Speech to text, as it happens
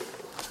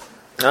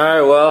All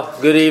right, well,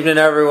 good evening,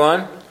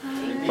 everyone.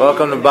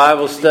 Welcome to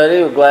Bible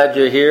study. We're glad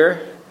you're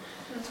here.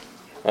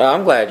 Well,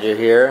 I'm glad you're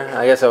here.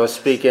 I guess I was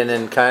speaking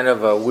in kind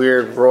of a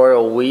weird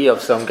royal we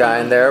of some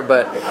kind there,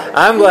 but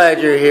I'm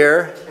glad you're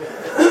here.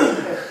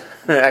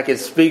 I can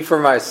speak for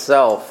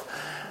myself.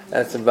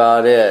 That's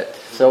about it.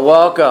 So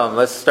welcome.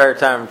 Let's start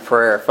time of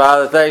prayer.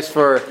 Father, thanks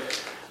for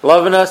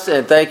loving us,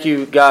 and thank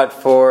you, God,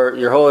 for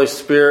your Holy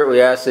Spirit.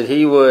 We ask that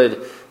He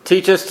would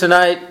teach us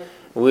tonight.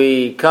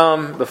 We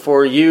come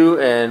before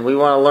you and we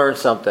want to learn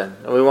something.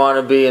 We want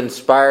to be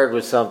inspired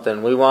with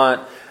something. We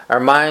want our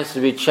minds to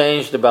be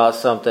changed about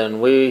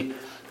something. We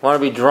want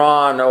to be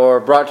drawn or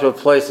brought to a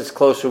place that's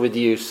closer with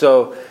you.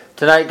 So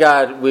tonight,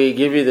 God, we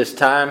give you this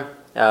time.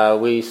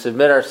 We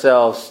submit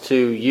ourselves to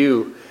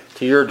you,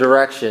 to your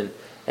direction,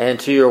 and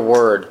to your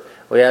word.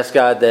 We ask,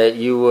 God, that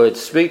you would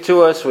speak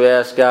to us. We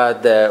ask,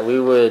 God, that we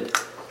would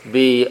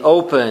be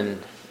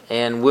open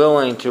and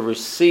willing to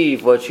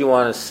receive what you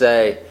want to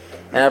say.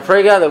 And I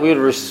pray, God, that we would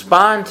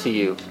respond to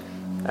you.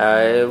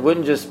 It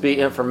wouldn't just be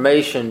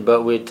information,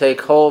 but we'd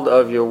take hold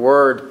of your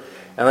word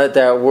and let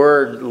that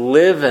word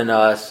live in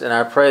us. And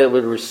I pray that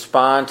we'd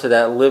respond to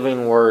that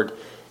living word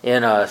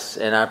in us.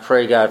 And I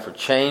pray, God, for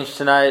change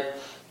tonight.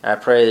 I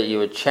pray that you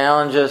would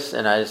challenge us.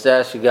 And I just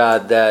ask you,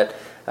 God, that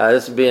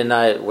this would be a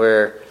night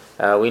where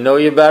we know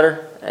you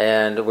better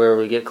and where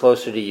we get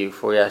closer to you.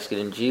 For we ask it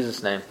in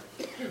Jesus' name.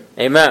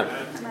 Amen.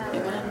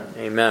 Amen.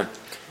 Amen.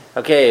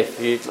 Okay, if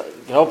you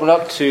open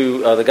up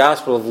to the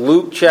Gospel of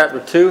Luke chapter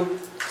 2.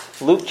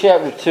 Luke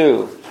chapter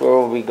 2 is where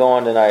we'll be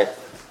going tonight.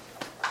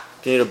 If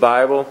you need a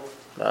Bible,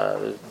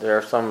 there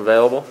are some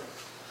available.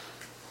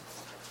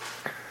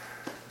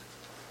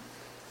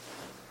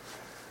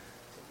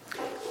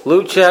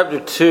 Luke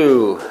chapter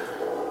 2.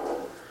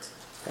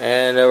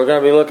 And we're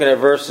going to be looking at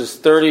verses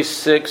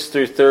 36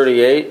 through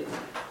 38.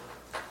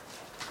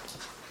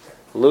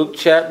 Luke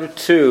chapter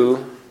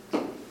 2.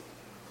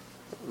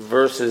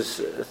 Verses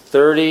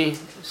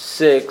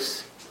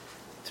 36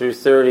 through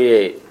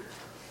 38.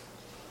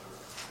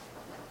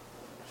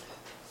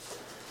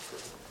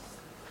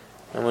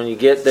 And when you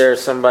get there,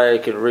 somebody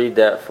could read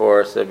that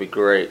for us. That'd be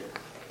great.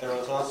 There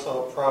was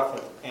also a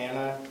prophet,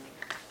 Anna,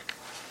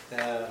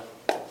 the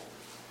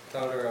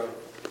daughter of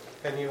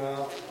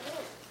Phanuel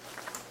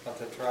of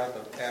the tribe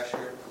of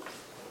Asher.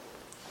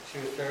 She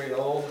was very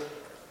old.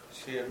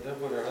 She had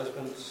lived with her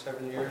husband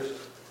 7 years.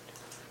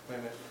 Wait a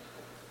minute.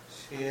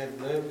 She had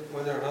lived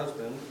with her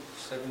husband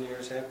 7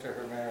 years after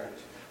her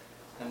marriage,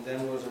 and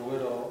then was a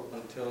widow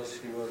until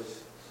she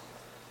was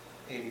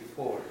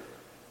 84.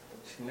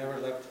 She never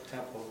left the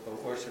temple,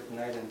 but worshipped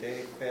night and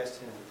day,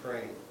 fasting and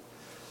praying.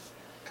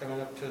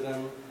 Coming up to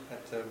them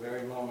at the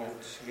very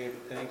moment, she gave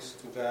thanks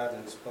to God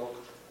and spoke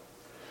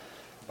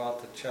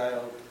about the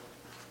child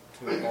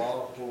to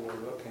all who were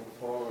looking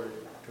forward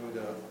to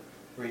the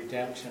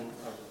redemption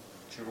of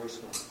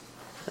Jerusalem.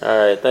 All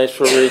right, thanks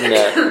for reading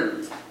that.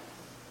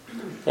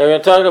 We're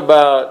going to talk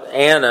about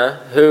Anna,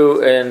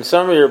 who in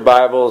some of your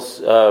Bibles,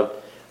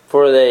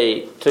 before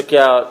they took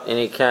out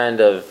any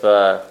kind of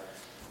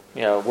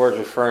words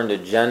referring to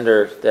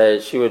gender,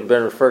 that she would have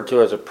been referred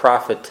to as a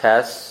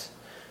prophetess,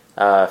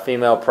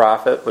 female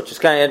prophet, which is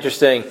kind of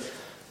interesting.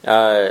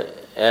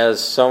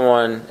 As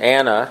someone,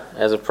 Anna,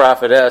 as a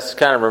prophetess, is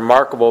kind of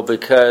remarkable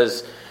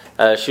because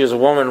she was a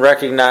woman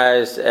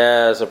recognized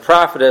as a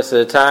prophetess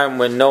at a time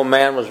when no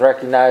man was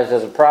recognized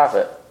as a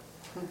prophet.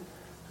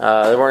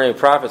 There weren't any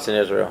prophets in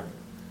Israel.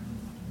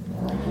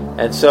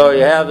 And so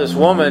you have this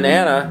woman,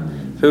 Anna,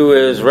 who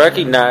is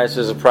recognized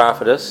as a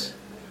prophetess,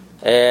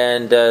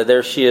 and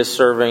there she is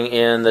serving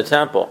in the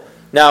temple.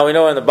 Now, we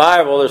know in the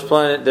Bible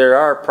there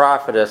are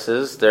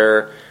prophetesses,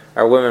 there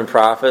are women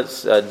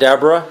prophets.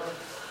 Deborah,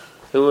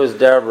 who was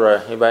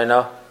Deborah? Anybody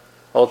know?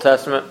 Old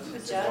Testament?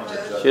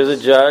 She was a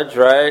judge,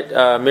 right?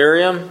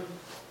 Miriam?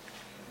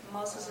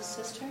 Moses'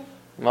 sister.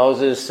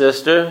 Moses'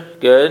 sister,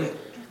 good.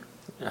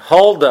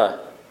 Huldah.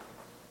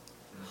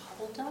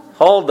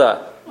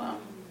 Wow.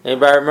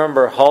 Anybody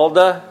remember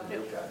Huldah?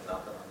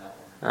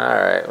 All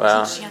right,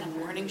 well. Isn't she on a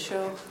morning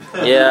show?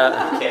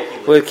 Yeah,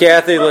 with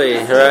Kathy Lee,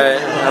 right?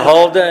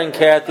 Huldah and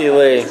Kathy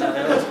Lee.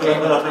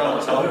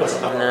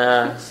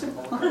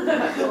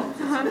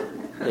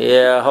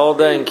 Yeah,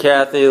 Huldah and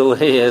Kathy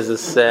Lee is a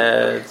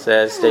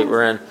sad state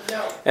we're in.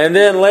 And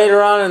then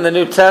later on in the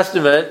New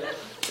Testament,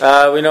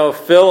 we know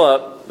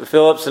Philip.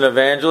 Philip's an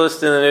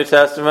evangelist in the New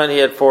Testament. He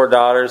had 4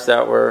 daughters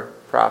that were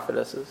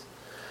prophetesses.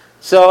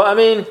 So, I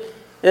mean,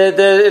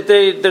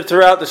 they're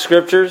throughout the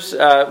Scriptures.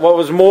 What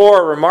was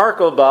more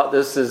remarkable about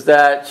this is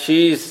that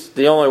she's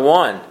the only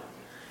one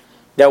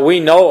that we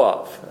know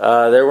of.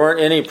 There weren't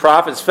any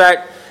prophets. In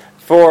fact,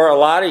 for a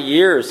lot of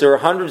years, there were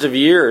hundreds of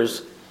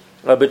years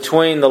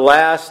between the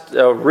last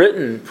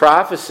written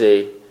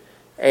prophecy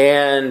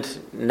and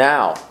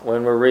now,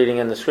 when we're reading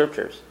in the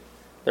Scriptures.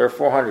 There were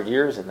 400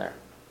 years in there.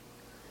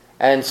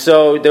 And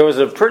so there was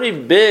a pretty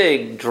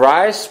big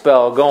dry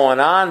spell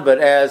going on, but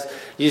as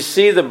you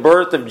see the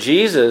birth of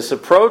Jesus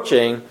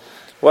approaching,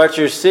 what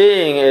you're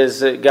seeing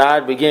is that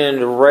God beginning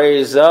to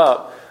raise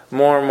up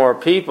more and more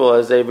people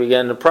as they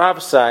began to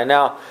prophesy.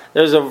 Now,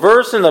 there's a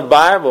verse in the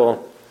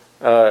Bible,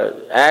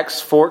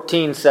 Acts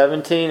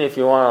 14:17, if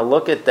you want to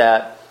look at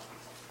that,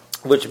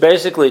 which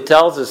basically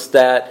tells us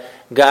that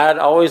God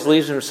always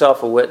leaves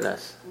himself a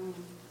witness.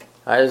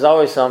 There's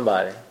always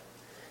somebody.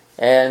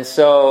 And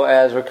so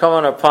as we're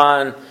coming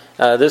upon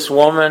this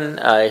woman,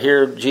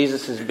 here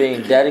Jesus is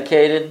being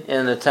dedicated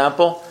in the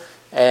temple,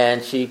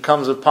 and she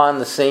comes upon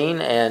the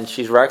scene, and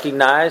she's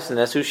recognized, and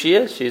that's who she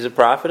is. She's a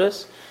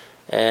prophetess,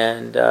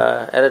 and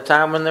at a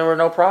time when there were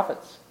no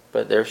prophets.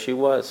 But there she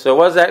was. So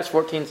what does Acts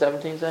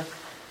 14:17 say?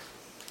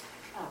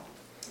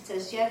 It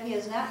says, "Yet he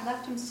has not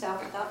left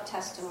himself without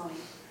testimony.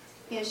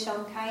 He has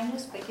shown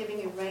kindness by giving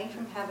you rain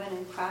from heaven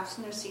and crops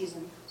in their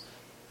season.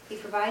 He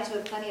provides you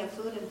with plenty of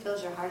food and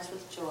fills your hearts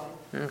with joy."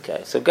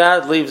 Okay, so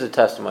God leaves a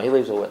testimony. He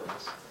leaves a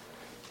witness.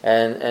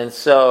 And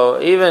so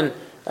even,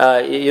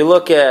 you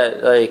look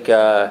at,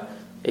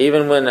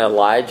 even when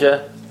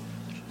Elijah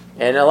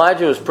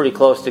was pretty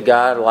close to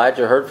God.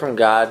 Elijah heard from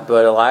God,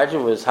 but Elijah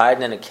was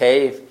hiding in a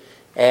cave,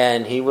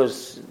 and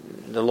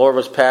the Lord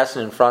was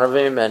passing in front of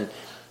him, and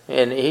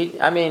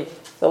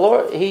the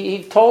Lord,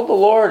 he told the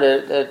Lord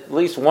at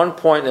least one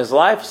point in his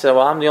life, he said,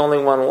 "Well, I'm the only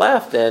one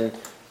left." And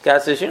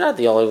God says, "You're not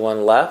the only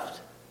one left.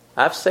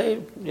 I've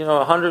saved,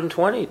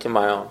 120 to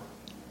my own."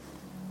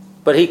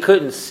 But he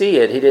couldn't see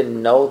it. He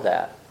didn't know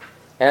that.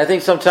 And I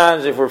think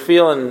sometimes if we're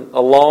feeling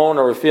alone,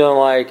 or we're feeling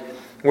like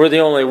we're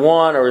the only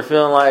one, or we're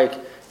feeling like,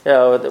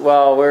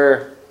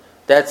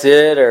 that's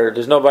it, or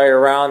there's nobody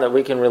around that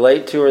we can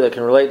relate to, or that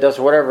can relate to us,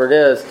 or whatever it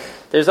is,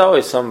 there's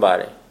always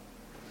somebody.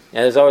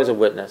 And there's always a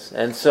witness.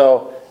 And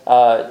so,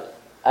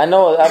 I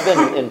know I've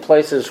been in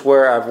places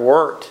where I've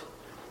worked,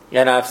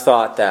 and I've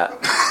thought that.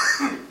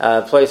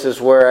 Places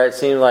where it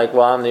seemed like,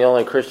 well, I'm the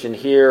only Christian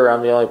here, or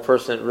I'm the only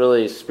person that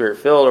really is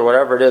Spirit-filled, or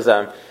whatever it is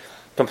I'm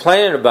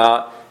complaining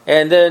about.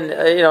 And then,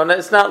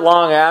 it's not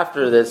long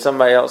after that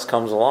somebody else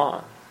comes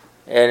along,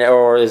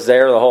 or is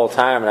there the whole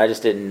time, and I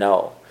just didn't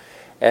know.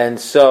 And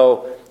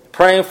so,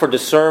 praying for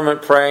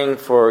discernment, praying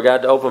for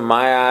God to open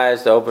my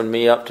eyes, to open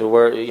me up to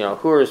where,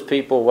 who are his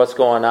people, what's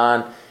going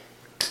on.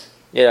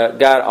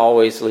 God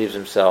always leaves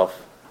himself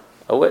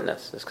a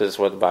witness. That's because it's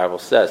what the Bible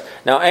says.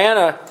 Now,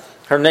 Anna,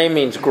 her name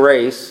means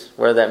grace,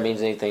 whether that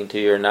means anything to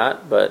you or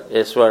not, but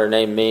it's what her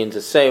name means.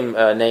 The same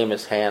name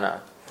as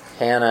Hannah.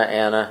 Hannah,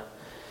 Anna,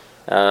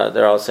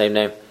 they're all the same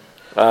name.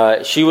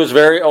 She was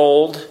very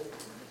old.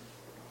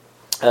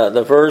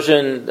 The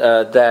version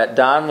that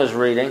Don was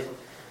reading,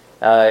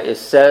 it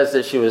says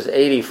that she was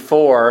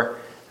 84.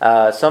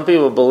 Some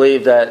people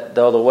believe that,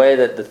 though the way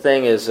that the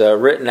thing is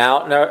written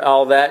out and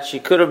all that, she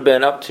could have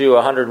been up to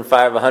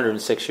 105,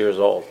 106 years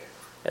old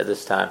at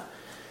this time.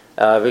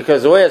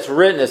 Because the way it's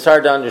written, it's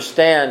hard to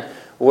understand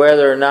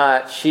whether or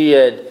not she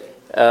had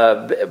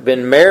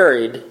been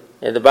married.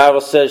 And the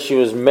Bible says she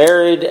was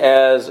married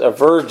as a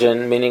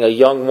virgin, meaning a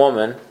young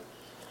woman.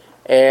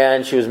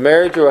 And she was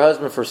married to her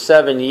husband for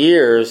 7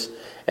 years.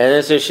 And then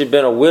it says she'd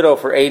been a widow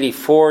for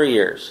 84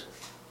 years.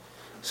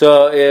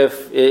 So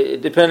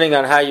depending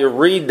on how you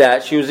read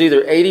that, she was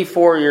either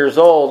 84 years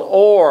old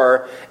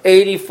or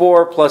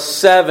 84 plus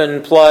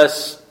 7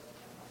 plus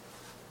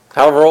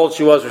however old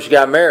she was when she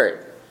got married.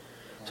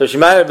 So she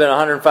might have been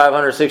 105,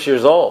 106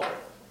 years old.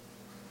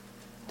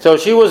 So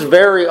she was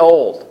very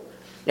old.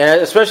 And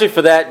especially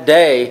for that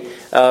day,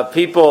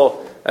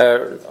 people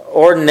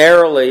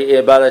ordinarily,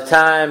 by the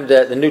time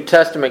that the New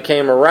Testament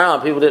came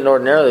around, people didn't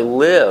ordinarily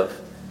live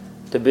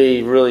to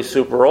be really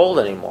super old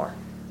anymore.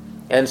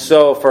 And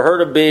so for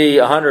her to be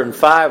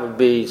 105 would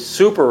be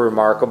super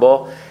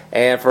remarkable,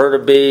 and for her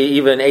to be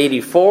even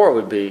 84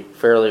 would be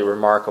fairly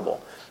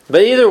remarkable.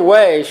 But either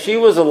way, she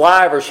was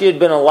alive, or she had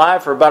been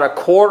alive for about a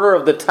quarter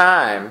of the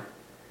time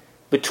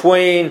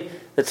between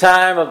the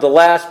time of the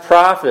last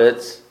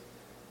prophets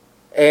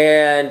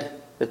and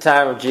the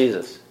time of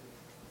Jesus.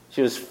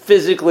 She was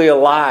physically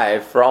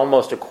alive for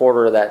almost a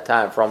quarter of that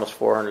time, for almost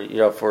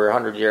 400, for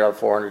 100 years,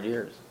 400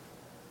 years.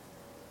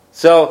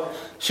 So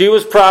she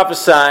was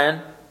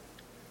prophesying.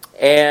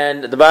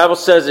 And the Bible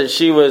says that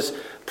she was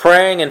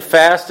praying and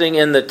fasting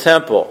in the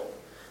temple,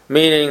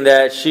 meaning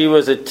that she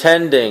was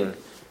attending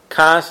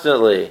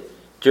constantly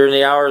during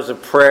the hours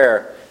of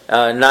prayer,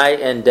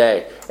 night and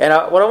day. And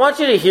what I want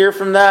you to hear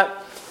from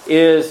that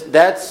is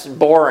that's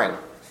boring.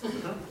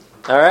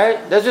 All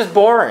right? That's just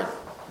boring.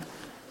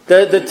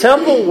 The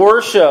temple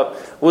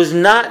worship was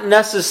not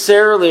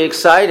necessarily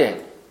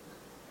exciting.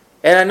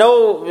 And I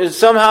know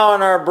somehow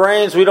in our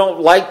brains we don't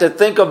like to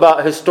think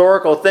about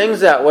historical things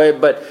that way,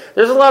 but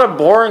there's a lot of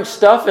boring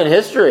stuff in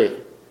history.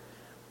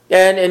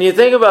 And you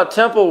think about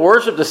temple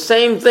worship, the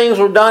same things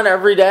were done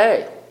every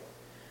day.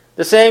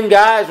 The same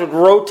guys would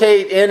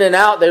rotate in and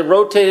out. They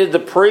rotated the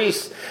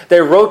priests. They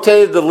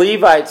rotated the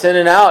Levites in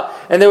and out.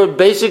 And they would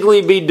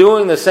basically be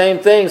doing the same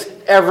things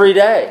every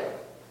day.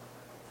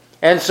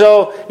 And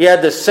so you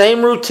had the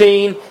same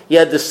routine, you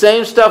had the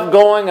same stuff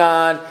going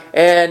on,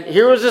 and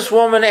here was this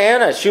woman,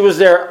 Anna. She was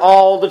there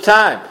all the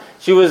time.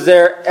 She was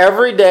there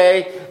every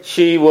day.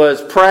 She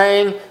was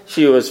praying,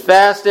 she was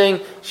fasting,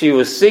 she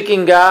was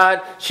seeking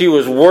God, she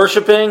was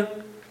worshiping.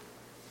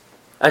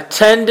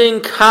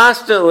 attending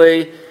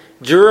constantly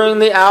during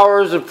the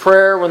hours of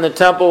prayer when the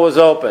temple was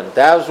open.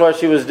 That was what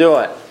she was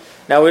doing.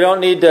 Now, we don't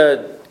need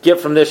to get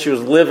from this she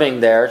was living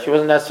there. She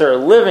wasn't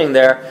necessarily living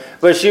there,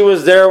 but she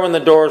was there when the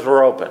doors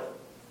were open.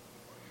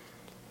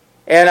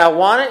 And I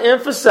want to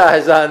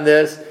emphasize on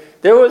this,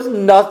 there was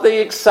nothing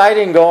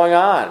exciting going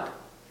on.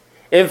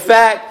 In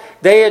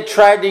fact, they had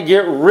tried to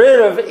get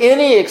rid of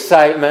any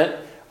excitement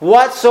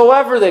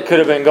whatsoever that could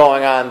have been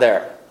going on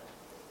there.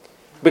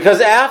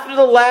 Because after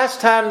the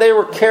last time they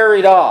were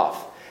carried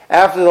off,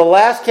 after the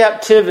last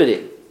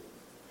captivity,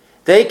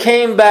 they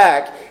came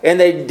back and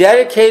they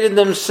dedicated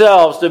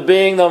themselves to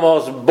being the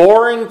most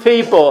boring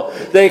people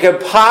they could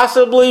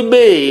possibly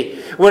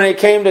be when it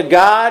came to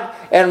God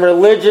and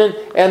religion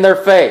and their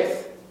faith.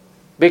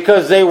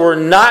 Because they were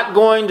not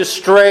going to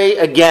stray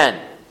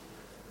again.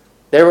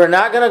 They were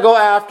not going to go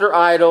after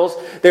idols.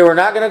 They were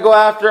not going to go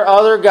after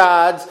other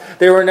gods.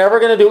 They were never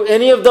going to do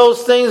any of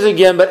those things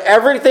again. But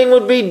everything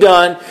would be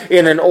done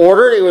in an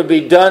order. It would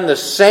be done the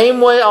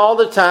same way all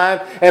the time.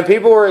 And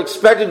people were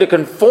expected to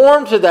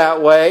conform to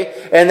that way.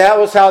 And that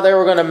was how they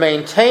were going to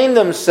maintain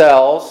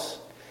themselves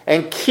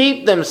and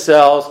keep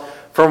themselves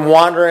from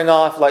wandering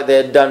off like they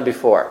had done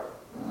before.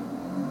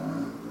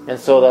 And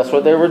so that's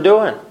what they were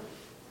doing.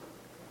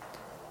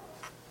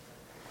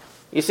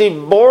 You see,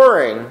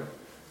 boring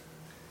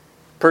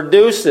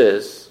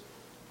produces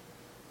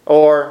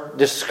or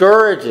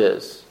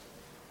discourages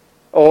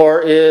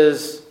or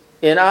is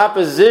in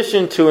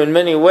opposition to, in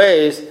many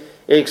ways,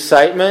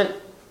 excitement,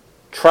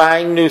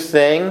 trying new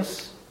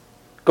things,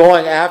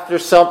 going after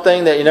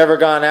something that you've never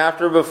gone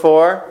after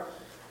before,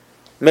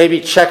 maybe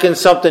checking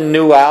something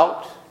new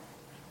out,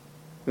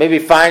 maybe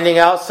finding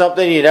out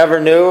something you never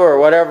knew or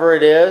whatever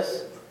it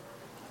is.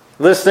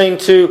 Listening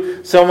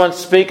to someone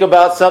speak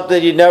about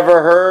something you'd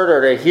never heard,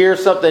 or to hear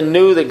something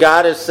new that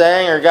God is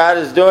saying or God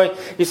is doing.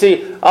 You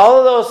see, all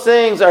of those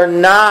things are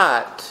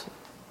not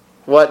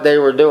what they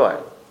were doing.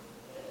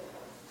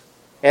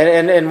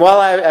 And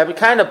while I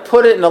kind of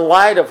put it in the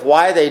light of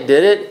why they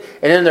did it,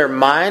 and in their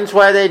minds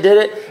why they did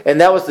it, and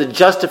that was the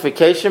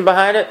justification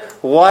behind it,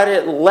 what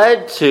it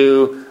led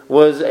to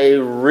was a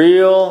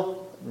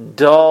real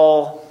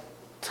dull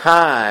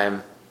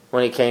time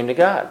when it came to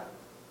God.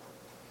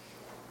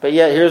 But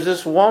yet, here's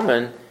this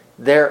woman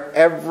there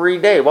every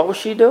day. What was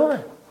she doing?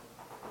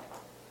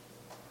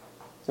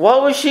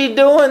 What was she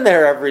doing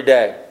there every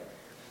day?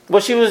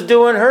 Well, she was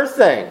doing her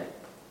thing.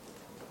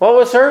 What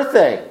was her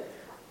thing?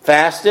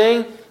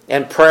 Fasting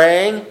and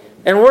praying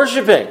and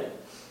worshiping.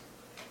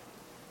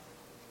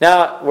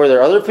 Now, were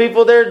there other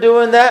people there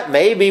doing that?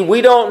 Maybe.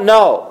 We don't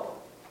know.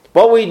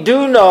 What we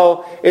do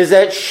know is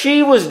that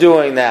she was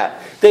doing that.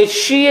 That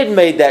she had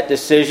made that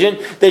decision,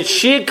 that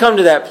she had come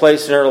to that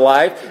place in her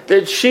life,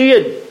 that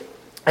she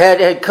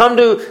had come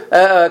to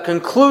a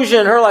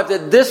conclusion in her life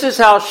that this is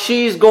how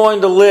she's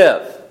going to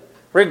live,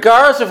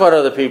 regardless of what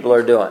other people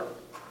are doing.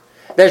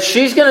 That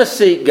she's going to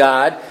seek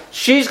God,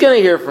 she's going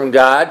to hear from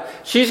God,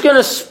 she's going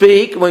to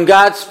speak when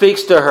God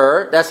speaks to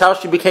her. That's how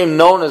she became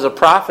known as a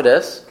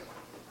prophetess.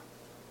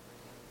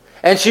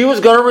 And she was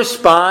going to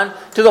respond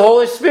to the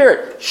Holy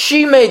Spirit.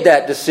 She made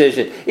that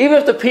decision. Even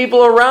if the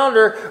people around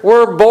her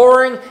were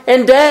boring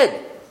and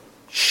dead.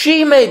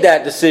 She made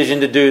that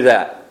decision to do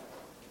that.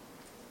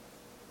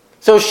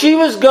 So she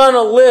was going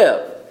to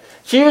live.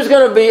 She was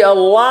going to be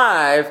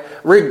alive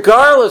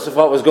regardless of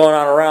what was going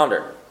on around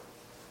her.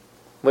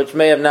 Which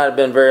may have not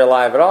been very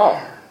alive at all.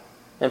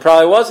 And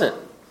probably wasn't.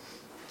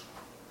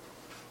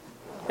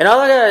 And all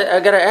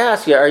I got to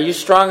ask you, are you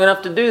strong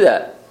enough to do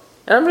that?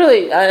 And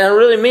I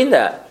really mean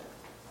that.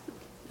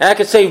 And I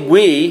could say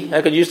we.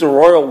 I could use the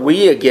royal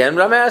we again.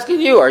 But I'm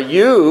asking you, are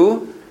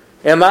you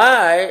you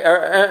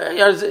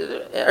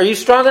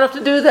strong enough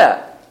to do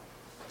that?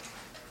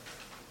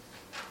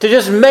 To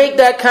just make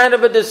that kind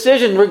of a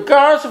decision,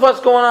 regardless of what's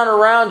going on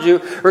around you,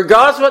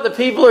 regardless of what the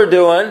people are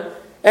doing,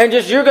 and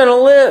just you're going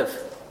to live.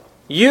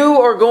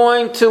 You are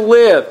going to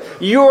live.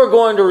 You are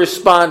going to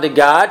respond to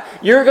God.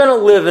 You're going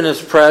to live in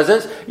His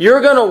presence.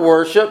 You're going to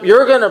worship.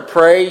 You're going to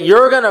pray.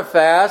 You're going to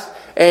fast.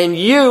 And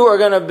you are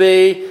going to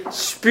be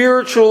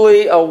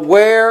spiritually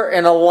aware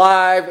and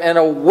alive and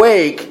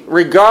awake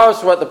regardless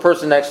of what the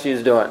person next to you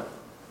is doing.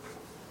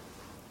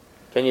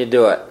 Can you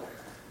do it?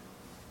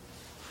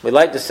 We'd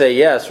like to say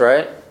yes,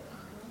 right?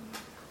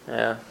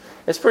 Yeah.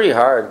 It's pretty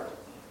hard.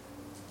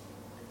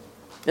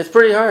 It's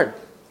pretty hard.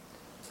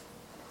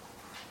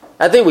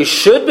 I think we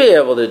should be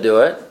able to do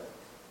it.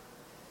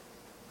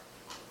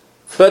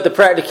 But the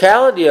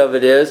practicality of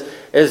it is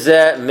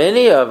that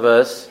many of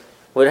us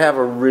would have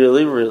a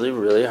really, really,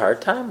 really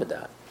hard time with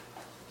that.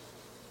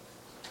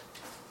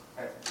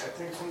 I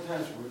think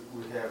sometimes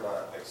we have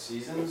like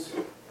seasons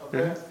of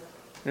that.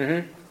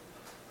 Mm-hmm.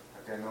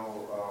 Like I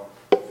know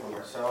for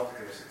myself,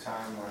 there was a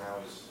time when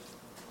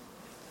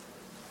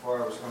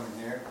before I was coming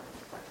here,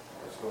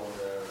 I was going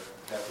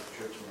to Catholic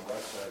Church on the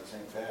west side,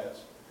 St. Pat's.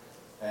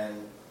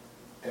 And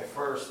at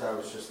first I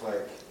was just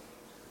like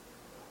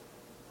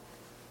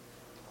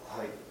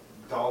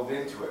delved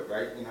into it,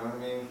 right? You know what I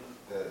mean?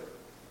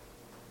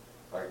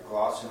 like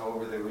glossing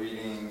over the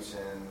readings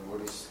and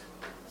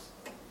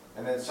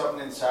and then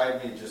something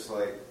inside me just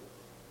like,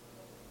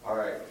 all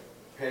right,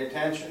 pay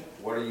attention.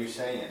 What are you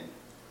saying?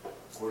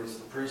 What is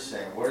the priest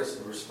saying? What is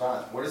the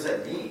response? What does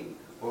that mean?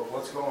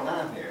 What's going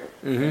on here?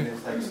 Mm-hmm. And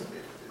it's like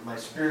my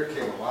spirit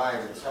came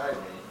alive inside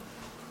me,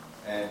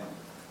 and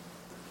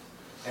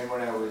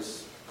when I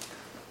was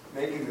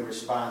making the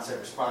response, that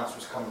response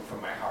was coming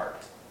from my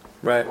heart.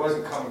 Right. It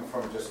wasn't coming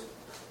from just,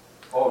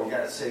 oh, you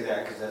got to say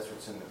that because that's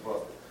what's in the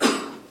book.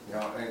 You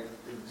know, and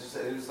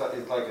it was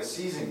like a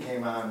season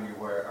came on me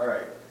where, all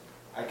right,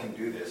 I can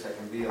do this. I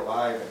can be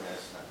alive in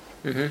this.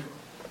 Mm-hmm. You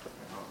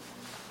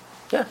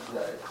know, Yeah.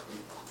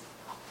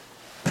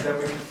 then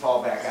we can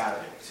fall back out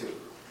of it too.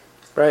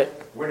 Right.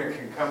 Winter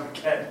can come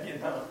again, you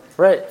know.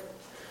 Right.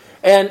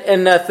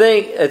 And I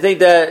think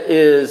that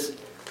is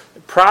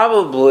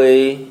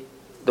probably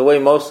the way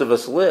most of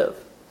us live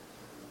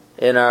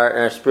in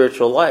our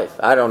spiritual life.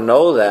 I don't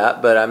know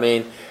that, but I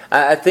mean,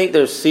 I think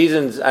there's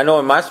seasons, I know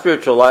in my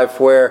spiritual life,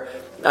 where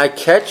I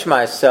catch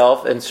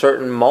myself in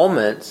certain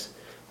moments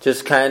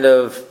just kind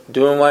of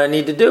doing what I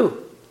need to do.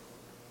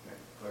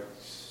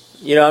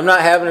 You know, I'm not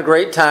having a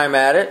great time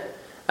at it.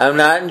 I'm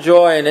not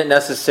enjoying it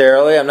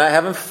necessarily. I'm not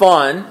having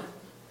fun.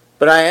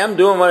 But I am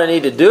doing what I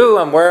need to do.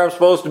 I'm where I'm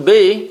supposed to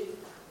be.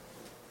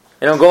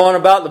 And I'm going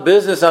about the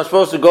business I'm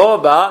supposed to go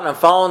about. And I'm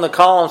following the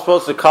call I'm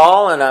supposed to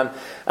call. And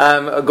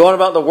I'm going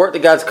about the work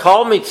that God's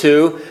called me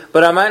to.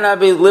 But I might not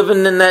be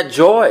living in that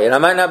joy. And I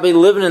might not be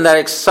living in that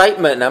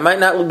excitement. And I might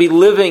not be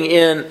living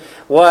in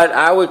what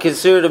I would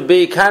consider to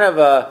be kind of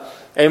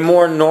a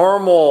more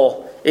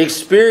normal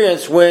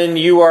experience when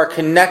you are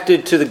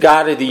connected to the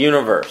God of the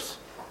universe.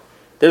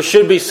 There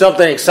should be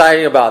something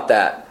exciting about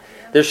that.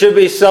 There should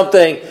be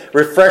something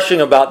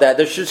refreshing about that.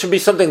 There should be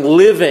something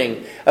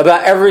living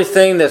about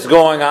everything that's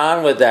going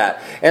on with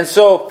that. And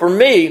so for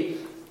me,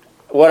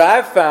 what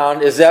I've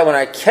found is that when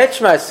I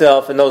catch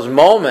myself in those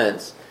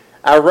moments,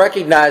 I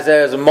recognize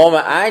that as a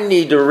moment I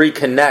need to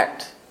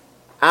reconnect.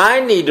 I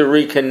need to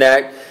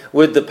reconnect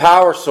with the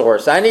power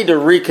source. I need to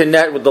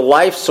reconnect with the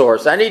life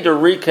source. I need to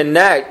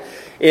reconnect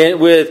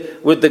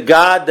with the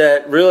God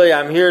that really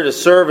I'm here to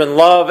serve and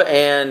love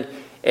and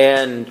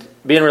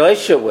be in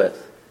relationship with.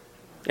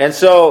 And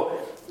so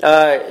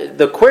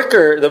the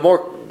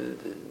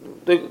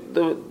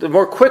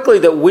more quickly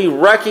that we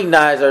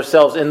recognize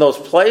ourselves in those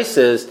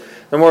places,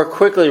 the more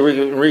quickly we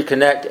can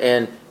reconnect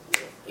and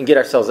get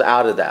ourselves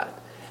out of that.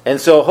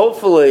 And so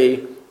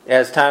hopefully,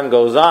 as time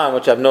goes on,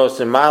 which I've noticed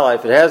in my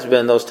life, it has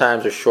been, those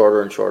times are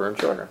shorter and shorter and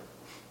shorter.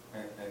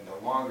 And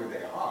the longer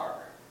they are,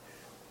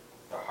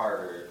 the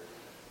harder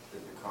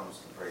it becomes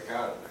to break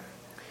out of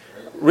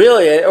it. Right?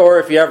 Really, or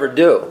if you ever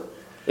do,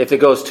 if it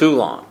goes too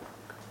long.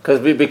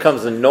 Because it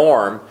becomes the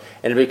norm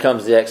and it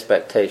becomes the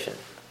expectation.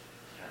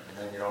 And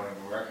then you don't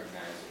even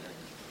recognize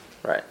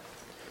it. Right.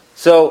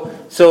 So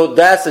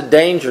that's the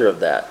danger of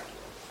that.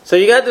 So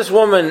you got this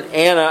woman,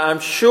 Anna, I'm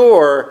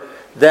sure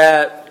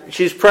that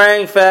she's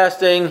praying,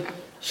 fasting,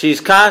 she's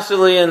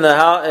constantly in the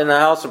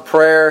house of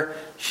prayer,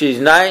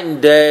 she's night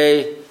and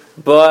day,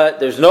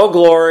 but there's no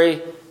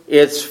glory,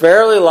 it's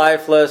fairly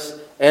lifeless,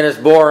 and it's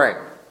boring.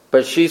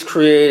 But she's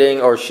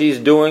creating or she's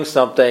doing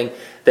something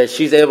that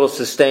she's able to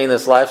sustain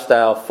this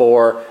lifestyle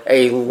for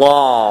a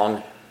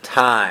long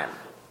time.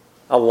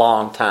 A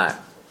long time.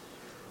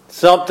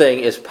 Something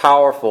is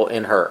powerful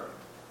in her.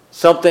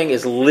 Something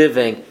is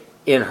living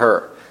in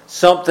her.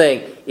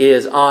 Something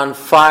is on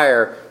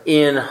fire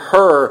in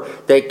her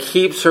that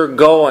keeps her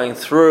going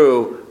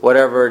through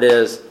whatever it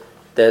is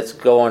that's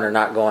going or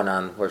not going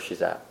on where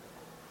she's at.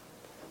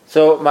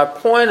 So my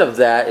point of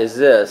that is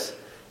this,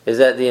 is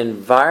that the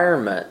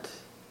environment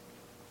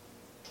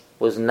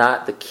was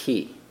not the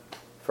key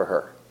for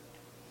her.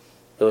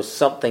 It was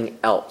something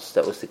else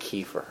that was the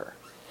key for her.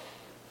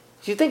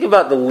 Do you think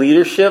about the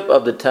leadership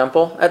of the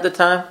temple at the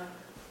time?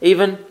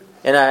 Even,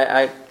 and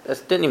I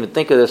didn't even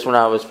think of this when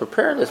I was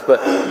preparing this,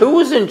 but who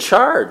was in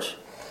charge?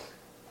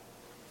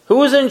 Who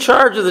was in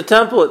charge of the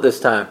temple at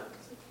this time?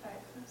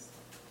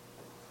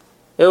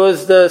 It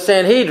was the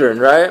Sanhedrin,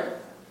 right?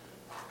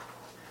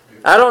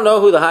 I don't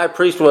know who the high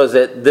priest was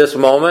at this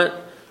moment,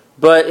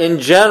 but in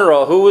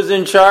general, who was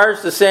in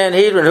charge? The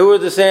Sanhedrin. Who were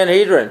the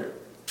Sanhedrin?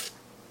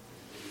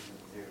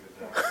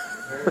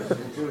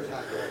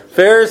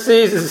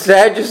 Pharisees and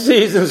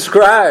Sadducees and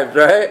scribes,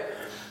 right?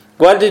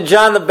 What did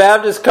John the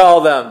Baptist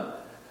call them?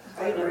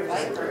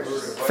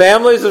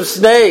 Families of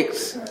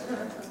snakes.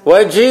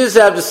 What did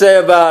Jesus have to say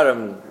about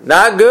them?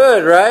 Not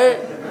good, right?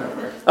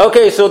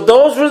 Okay, so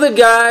those were the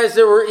guys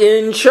that were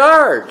in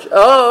charge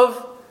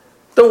of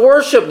the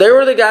worship. They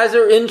were the guys that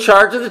were in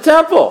charge of the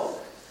temple.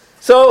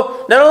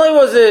 So not only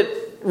was it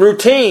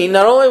routine,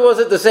 not only was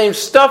it the same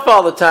stuff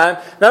all the time,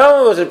 not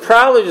only was it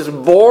probably just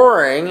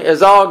boring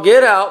as all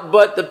get out,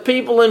 but the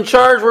people in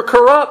charge were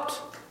corrupt.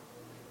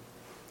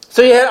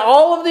 So you had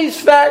all of these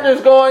factors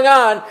going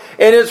on,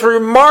 and it's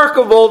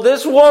remarkable,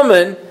 this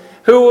woman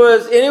who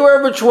was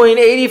anywhere between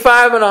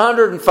 85 and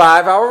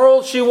 105, however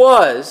old she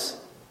was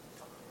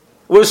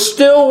was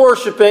still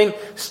worshiping,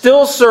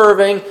 still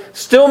serving,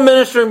 still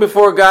ministering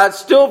before God,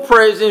 still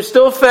praising,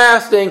 still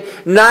fasting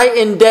night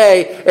and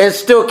day, and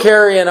still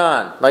carrying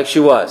on like she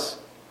was.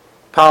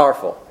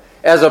 Powerful.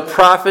 As a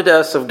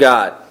prophetess of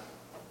God.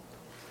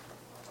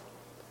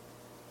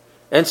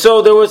 And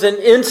so there was an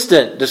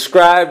instant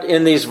described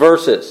in these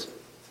verses.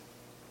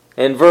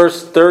 In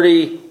verse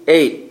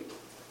 38.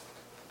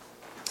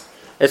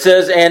 It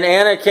says, and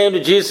Anna came to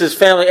Jesus'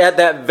 family at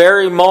that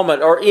very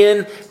moment, or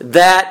in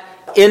that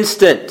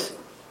instant.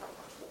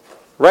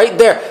 Right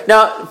there.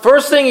 Now,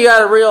 first thing you got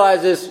to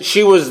realize is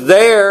she was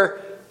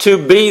there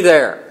to be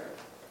there.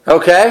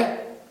 Okay?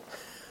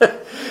 That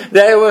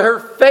her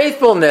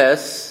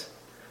faithfulness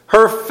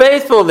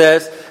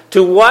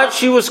to what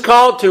she was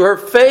called to, her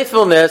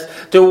faithfulness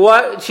to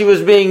what she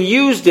was being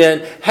used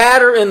in,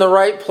 had her in the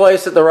right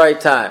place at the right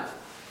time.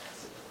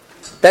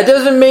 That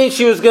doesn't mean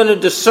she was going to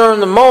discern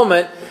the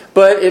moment,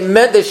 but it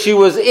meant that she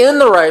was in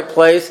the right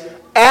place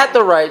at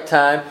the right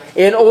time.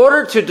 In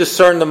order to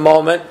discern the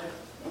moment,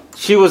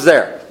 she was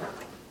there.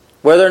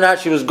 Whether or not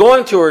she was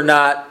going to or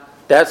not,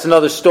 that's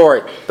another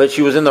story. But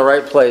she was in the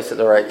right place at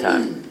the right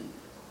time.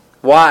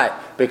 Why?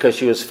 Because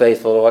she was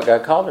faithful to what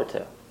God called her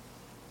to.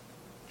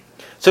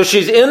 So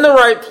she's in the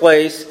right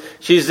place.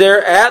 She's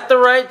there at the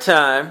right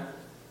time.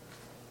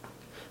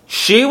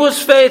 She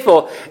was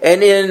faithful.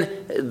 And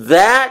in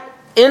that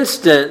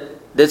instant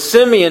that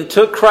Simeon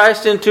took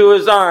Christ into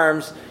his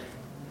arms,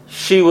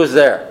 she was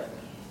there.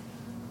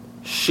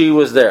 She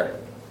was there.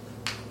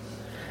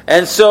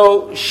 And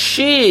so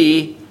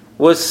she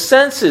was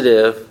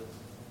sensitive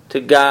to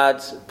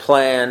God's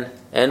plan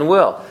and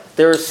will.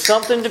 There is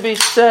something to be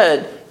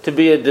said to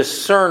be a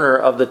discerner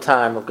of the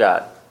time of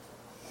God.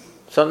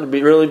 Something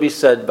to really be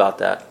said about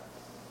that.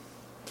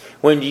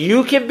 When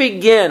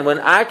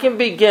I can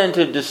begin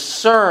to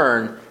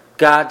discern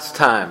God's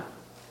time,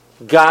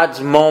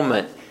 God's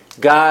moment,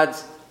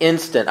 God's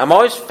instant. I'm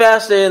always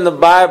fascinated in the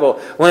Bible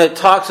when it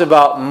talks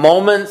about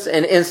moments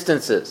and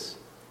instances.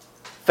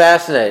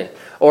 Fascinating.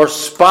 Or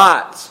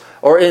spots,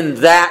 or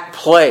in that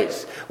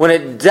place. When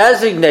it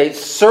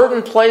designates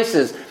certain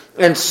places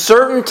and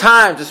certain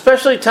times,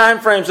 especially time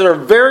frames that are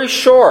very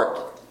short,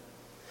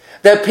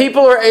 that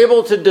people are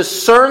able to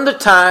discern the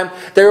time,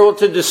 they're able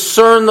to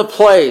discern the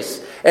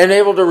place, and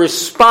able to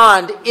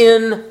respond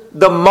in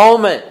the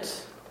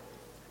moment.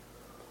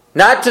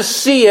 Not to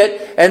see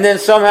it and then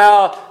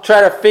somehow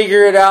try to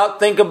figure it out,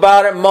 think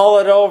about it, mull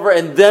it over,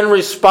 and then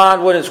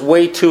respond when it's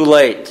way too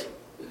late.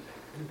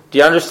 Do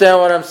you understand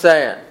what I'm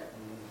saying?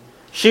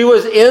 She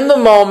was in the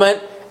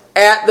moment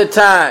at the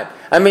time.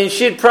 I mean,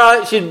 she'd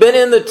been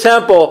in the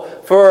temple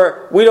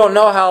for we don't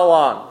know how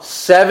long.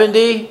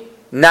 70,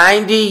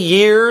 90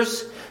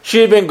 years. She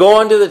had been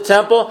going to the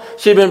temple.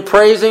 She had been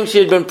praising. She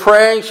had been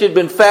praying. She had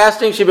been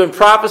fasting. She had been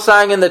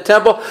prophesying in the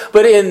temple.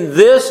 But in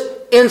this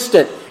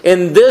instant,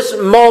 in this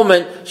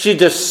moment, she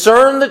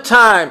discerned the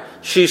time.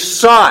 She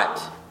saw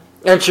it.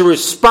 And she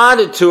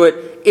responded to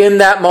it in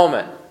that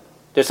moment.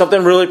 There's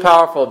something really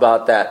powerful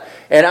about that.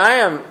 And I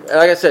am,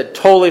 like I said,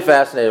 totally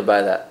fascinated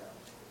by that.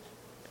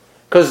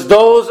 Because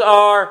those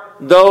are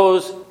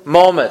those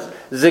moments.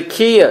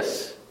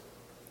 Zacchaeus,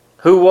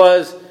 who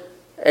was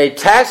a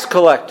tax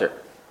collector,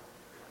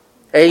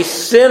 a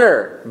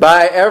sinner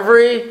by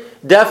every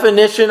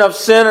definition of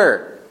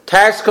sinner,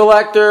 tax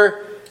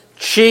collector,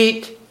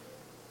 cheat,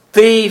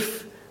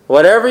 thief,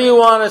 whatever you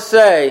want to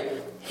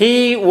say,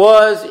 he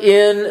was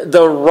in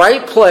the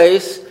right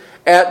place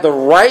at the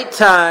right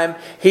time.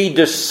 He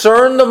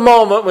discerned the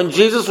moment when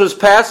Jesus was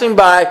passing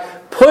by,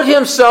 put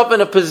himself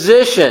in a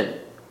position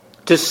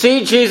to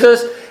see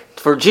Jesus,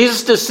 for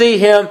Jesus to see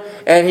him,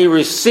 and he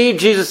received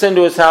Jesus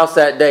into his house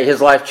that day.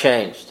 His life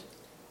changed.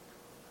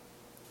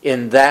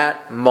 In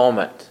that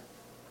moment.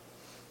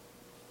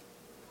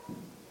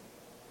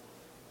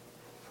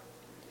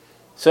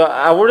 So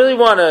I really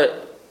want to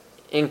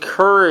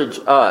encourage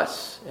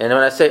us, and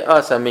when I say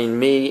us, I mean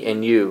me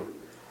and you.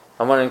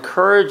 I want to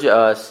encourage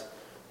us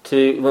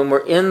to, when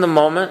we're in the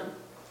moment,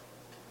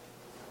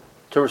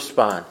 to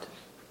respond.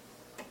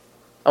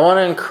 I want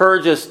to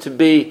encourage us to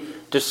be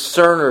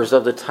discerners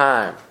of the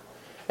time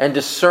and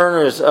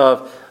discerners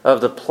of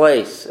the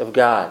place of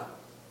God,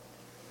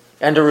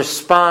 and to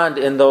respond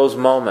in those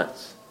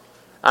moments.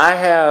 I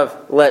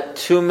have let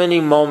too many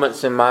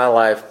moments in my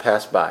life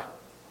pass by.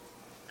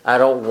 I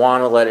don't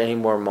want to let any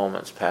more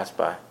moments pass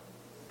by.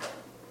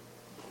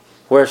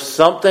 Where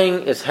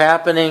something is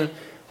happening,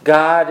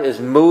 God is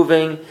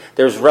moving,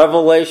 there's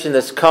revelation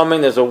that's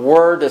coming, there's a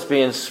word that's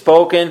being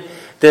spoken,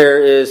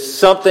 there is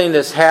something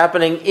that's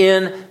happening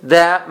in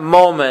that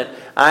moment.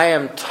 I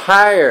am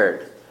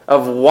tired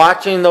of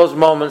watching those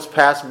moments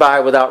pass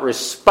by without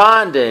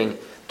responding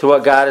to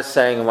what God is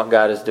saying and what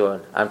God is doing.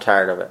 I'm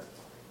tired of it.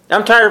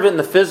 I'm tired of it in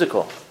the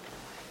physical.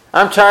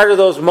 I'm tired of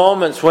those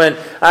moments when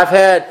I've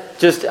had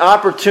just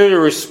opportunity to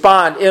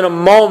respond in a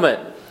moment,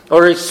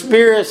 or to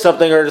experience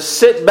something, or to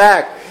sit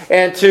back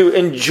and to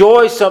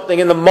enjoy something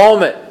in the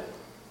moment.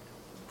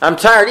 I'm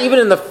tired, even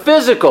in the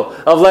physical,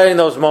 of letting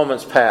those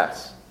moments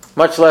pass,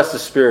 much less the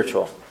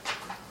spiritual.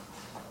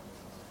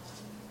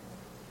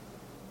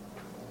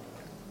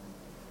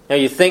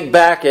 You think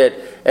back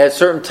at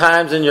certain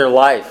times in your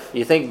life.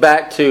 You think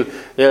back to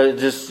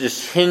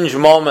just hinge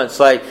moments,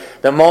 like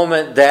the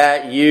moment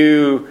that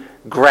you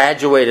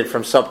graduated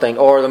from something,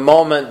 or the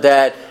moment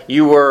that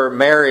you were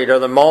married, or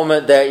the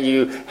moment that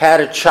you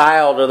had a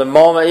child, or the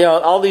moment,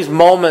 all these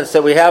moments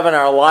that we have in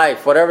our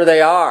life, whatever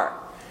they are.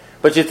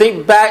 But you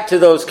think back to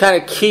those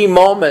kind of key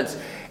moments,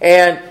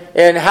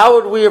 and how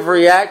would we have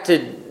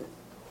reacted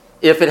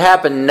if it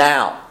happened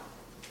now,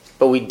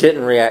 but we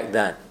didn't react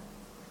then?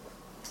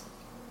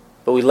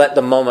 But we let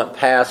the moment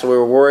pass, or we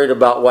were worried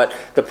about what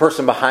the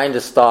person behind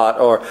us thought,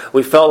 or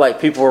we felt like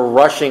people were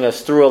rushing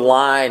us through a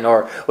line,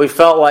 or we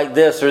felt like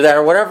this or that,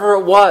 or whatever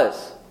it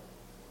was.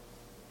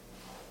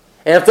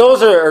 And if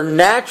those are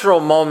natural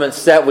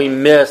moments that we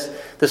miss,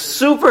 the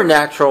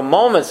supernatural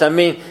moments,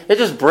 it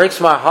just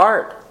breaks my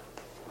heart.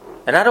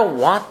 And I don't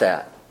want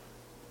that.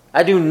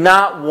 I do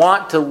not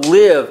want to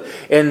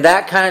live in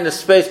that kind of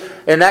space,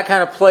 in that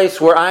kind of place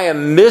where I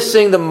am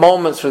missing the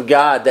moments with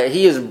God that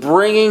He is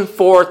bringing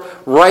forth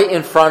right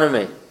in front of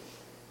me.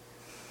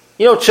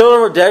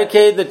 Children were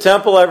dedicated in the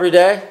temple every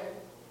day,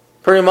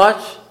 pretty much,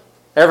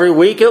 every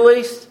week at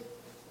least.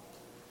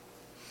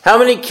 How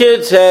many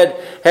kids had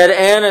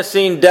Anna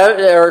seen,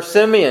 or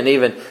Simeon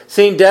even,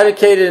 seen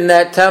dedicated in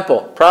that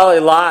temple? Probably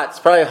lots,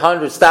 probably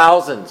hundreds,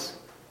 thousands.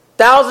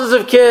 Thousands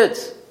of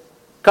kids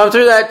come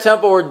through that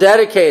temple, were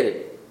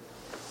dedicated.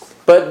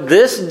 But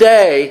this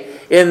day,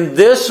 in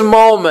this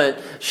moment,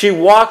 she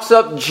walks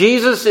up.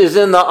 Jesus is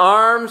in the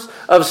arms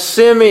of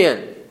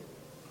Simeon.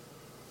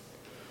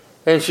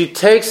 And she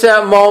takes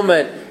that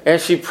moment and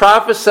she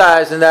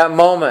prophesies in that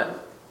moment.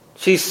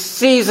 She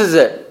seizes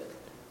it.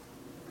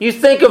 You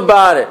think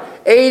about it.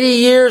 80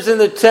 years in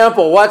the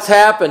temple. What's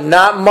happened?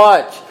 Not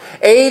much.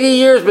 80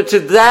 years, but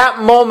to that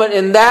moment,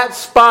 in that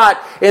spot,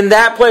 in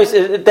that place,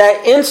 at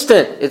that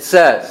instant, it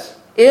says.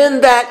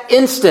 In that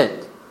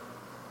instant,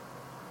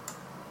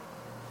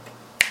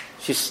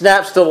 she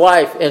snaps to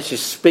life and she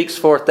speaks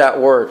forth that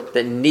word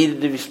that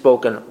needed to be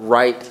spoken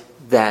right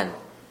then.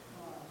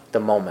 The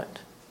moment.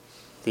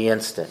 The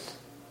instant.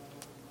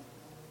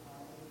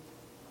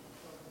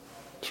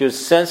 She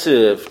was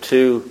sensitive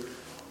to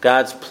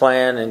God's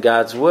plan and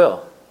God's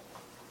will.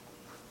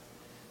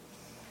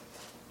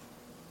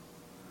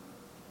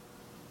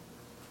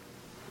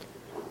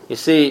 You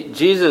see,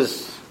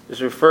 Jesus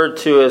is referred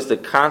to as the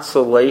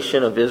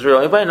consolation of Israel.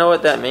 Anybody know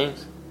what that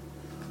means?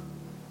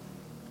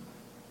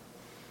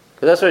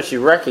 Because that's what she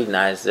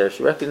recognized there.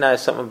 She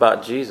recognized something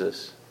about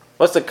Jesus.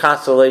 What's the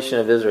consolation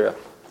of Israel?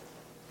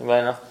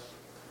 Anybody know?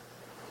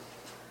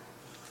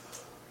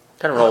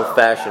 Kind of an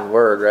old-fashioned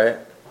word, right?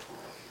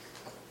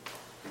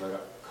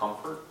 Like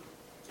comfort?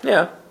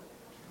 Yeah.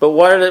 But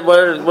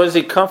what is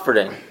he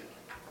comforting?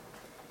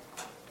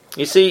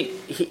 You see,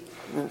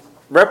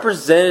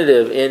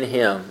 representative in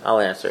him, I'll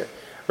answer.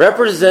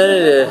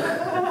 Representative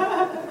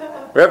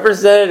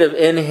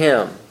in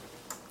him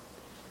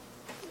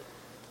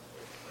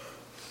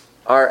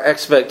are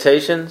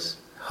expectations,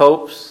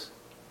 hopes,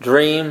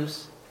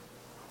 dreams,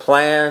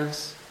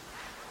 plans,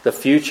 the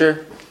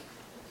future.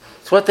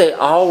 It's what they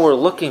all were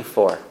looking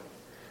for.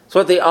 It's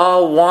what they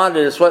all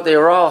wanted. It's what they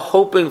were all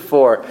hoping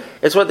for.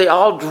 It's what they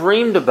all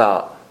dreamed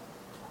about.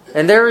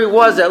 And there he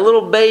was, that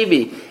little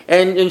baby.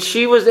 And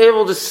she was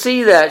able to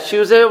see that. She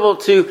was able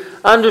to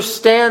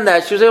understand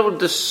that. She was able to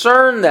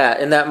discern that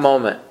in that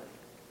moment.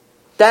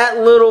 That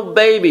little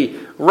baby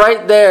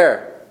right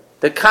there.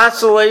 The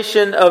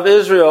consolation of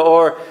Israel,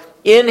 or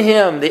in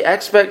him, the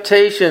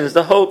expectations,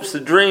 the hopes,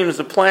 the dreams,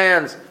 the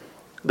plans,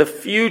 the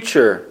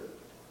future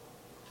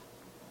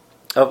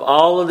of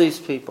all of these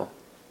people.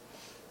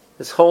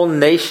 This whole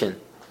nation.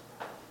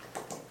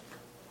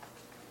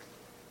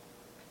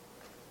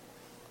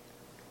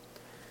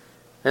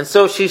 And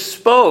so she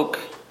spoke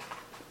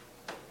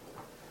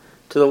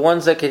to the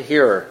ones that could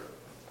hear her.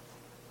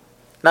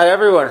 Not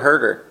everyone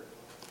heard her.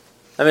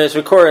 It's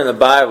recorded in the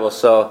Bible,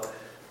 so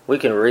we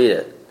can read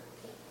it.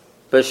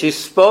 But she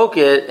spoke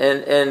it,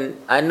 and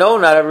I know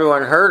not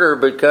everyone heard her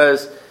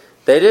because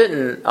they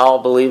didn't all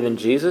believe in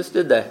Jesus,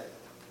 did they?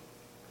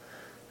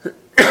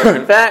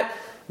 In fact,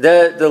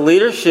 the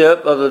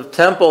leadership of the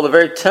temple, the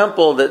very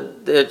temple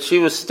that she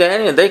was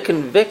standing in, they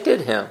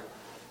convicted him.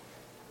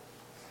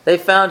 They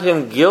found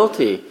him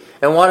guilty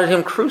and wanted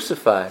him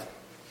crucified.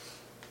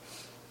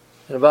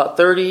 In about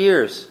 30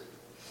 years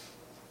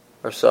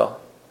or so.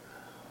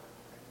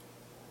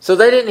 So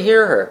they didn't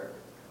hear her.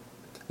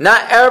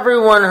 Not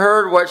everyone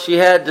heard what she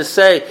had to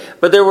say,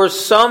 but there were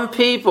some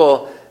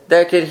people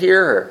that could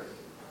hear her,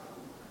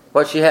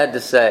 what she had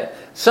to say.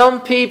 Some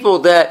people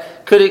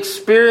that could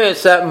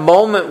experience that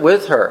moment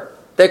with her,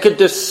 that could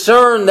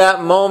discern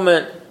that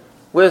moment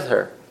with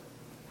her.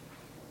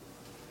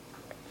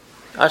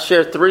 I'll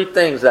share 3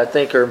 things I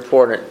think are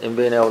important in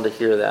being able to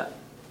hear that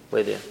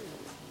with you.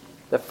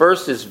 The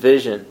first is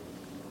vision.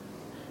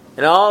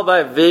 And all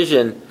by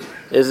vision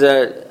is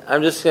that,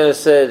 I'm just going to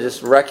say,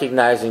 just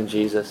recognizing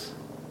Jesus.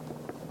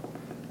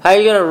 How are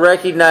you going to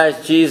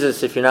recognize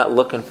Jesus if you're not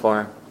looking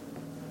for him?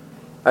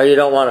 Or you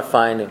don't want to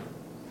find him?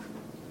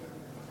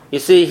 You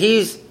see,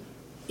 he's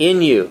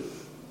in you.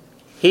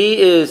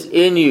 He is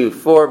in you,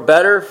 for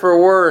better, for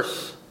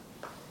worse.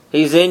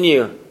 He's in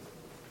you.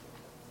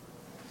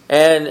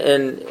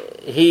 And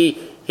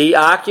He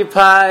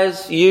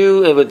occupies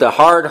you with the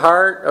hard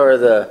heart or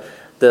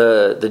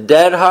the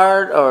dead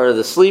heart or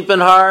the sleeping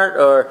heart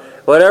or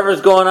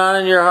whatever's going on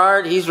in your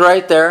heart. He's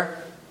right there.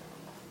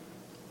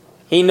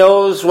 He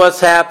knows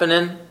what's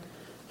happening.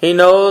 He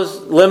knows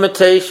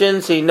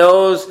limitations. He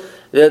knows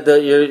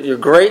your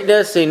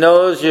greatness. He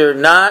knows your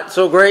not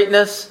so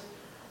greatness.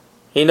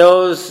 He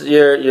knows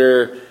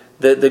the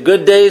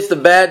good days, the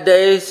bad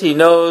days. He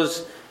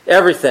knows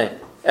everything.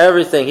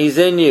 Everything. He's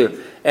in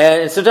you.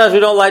 And sometimes we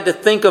don't like to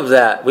think of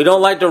that. We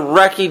don't like to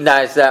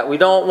recognize that. We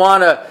don't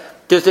want to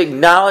just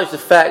acknowledge the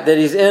fact that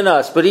He's in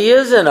us. But He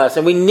is in us,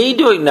 and we need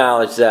to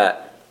acknowledge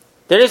that.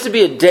 There needs to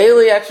be a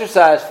daily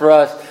exercise for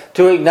us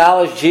to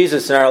acknowledge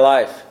Jesus in our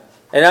life.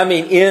 And I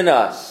mean in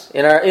us.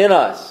 In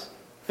us.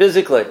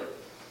 Physically.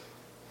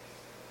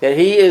 That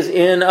He is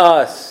in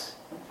us.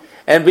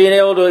 And being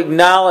able to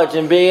acknowledge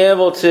and being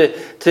able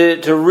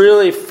to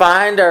really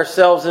find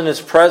ourselves in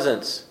His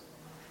presence.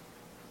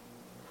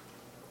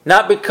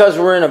 Not because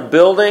we're in a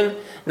building,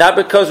 not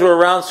because we're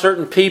around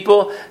certain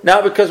people,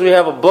 not because we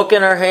have a book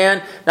in our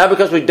hand, not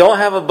because we don't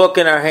have a book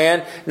in our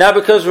hand, not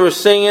because we're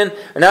singing,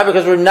 or not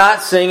because we're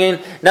not singing,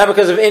 not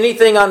because of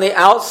anything on the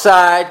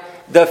outside.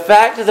 The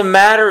fact of the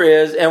matter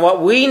is, and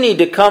what we need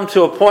to come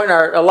to a point in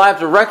our life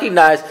to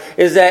recognize,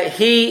 is that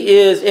He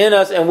is in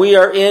us and we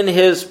are in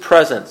His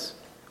presence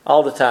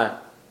all the time.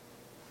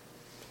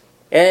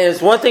 And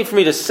it's one thing for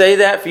me to say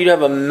that, for you to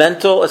have a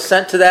mental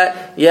assent to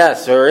that.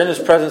 Yes, we're in His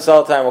presence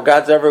all the time. Well,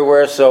 God's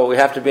everywhere, so we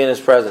have to be in His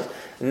presence.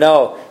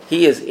 No,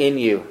 He is in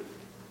you.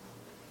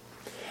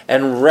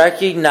 And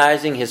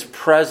recognizing His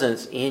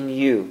presence in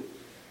you.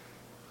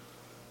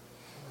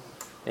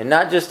 And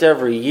not just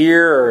every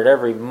year or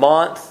every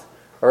month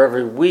or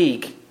every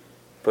week,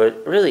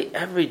 but really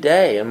every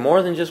day and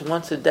more than just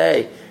once a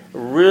day.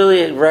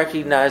 Really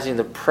recognizing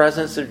the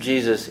presence of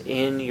Jesus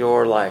in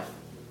your life.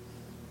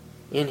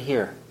 In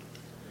here.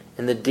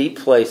 In the deep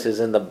places,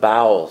 in the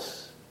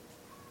bowels.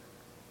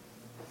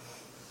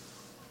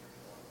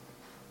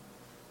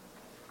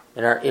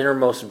 In our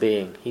innermost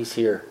being. He's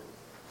here.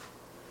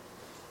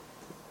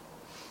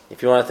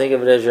 If you want to think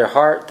of it as your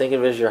heart, think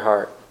of it as your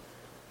heart.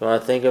 If you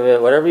want to think of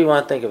it, whatever you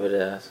want to think of it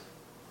as,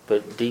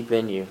 but deep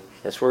in you.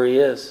 That's where He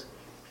is.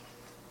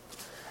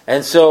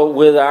 And so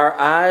with our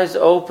eyes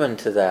open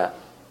to that,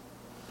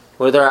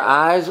 with our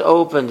eyes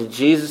open to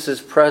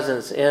Jesus'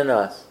 presence in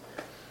us,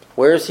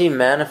 where is He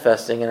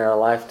manifesting in our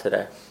life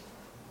today?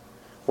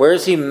 Where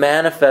is He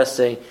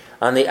manifesting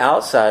on the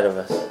outside of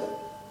us?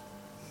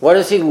 What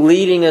is He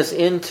leading us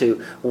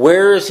into?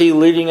 Where is He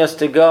leading us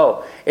to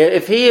go?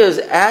 If He is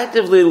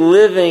actively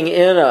living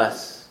in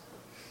us,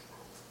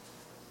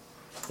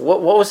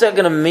 what was that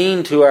going to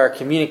mean to our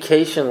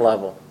communication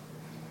level?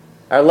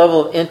 Our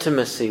level of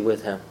intimacy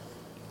with Him?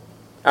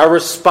 Our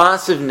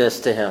responsiveness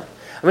to Him?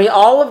 I mean,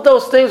 all of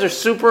those things are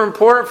super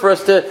important for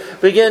us to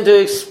begin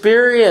to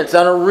experience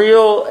on a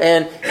real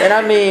and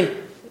I mean,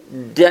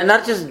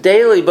 not just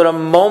daily, but a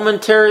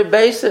momentary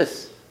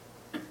basis.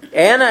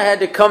 Anna had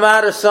to come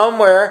out of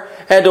somewhere,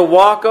 had to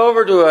walk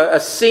over to a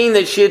scene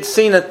that she had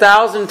seen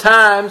 1,000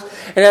 times,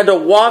 and had to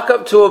walk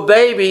up to a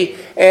baby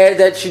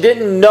that she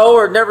didn't know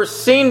or never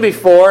seen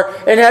before,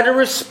 and had to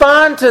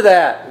respond to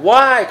that.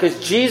 Why?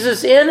 Because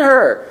Jesus in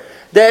her.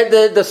 That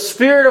the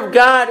Spirit of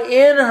God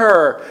in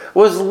her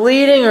was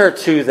leading her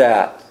to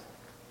that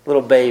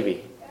little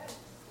baby.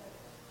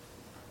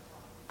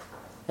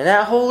 And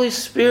that Holy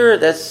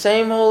Spirit, that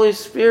same Holy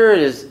Spirit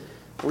is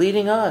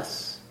leading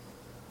us.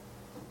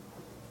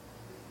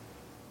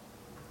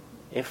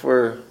 If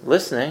we're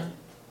listening.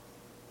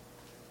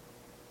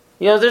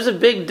 You know, there's a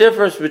big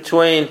difference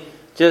between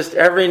just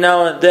every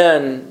now and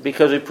then,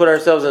 because we put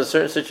ourselves in a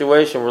certain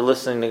situation, we're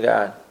listening to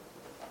God.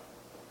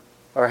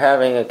 Or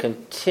having a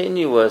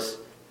continuous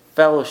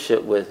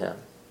fellowship with Him.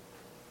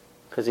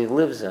 Because He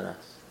lives in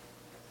us.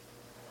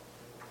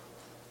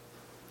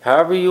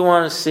 However you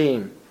want to see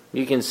Him,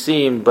 you can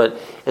see Him, but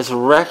it's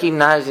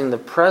recognizing the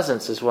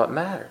presence is what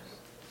matters.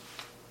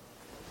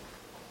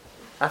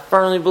 I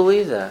firmly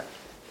believe that.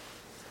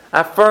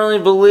 I firmly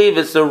believe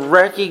it's the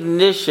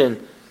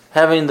recognition,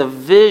 having the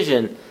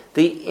vision,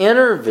 the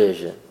inner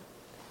vision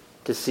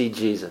to see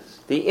Jesus.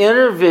 The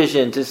inner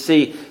vision to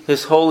see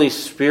His Holy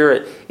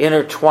Spirit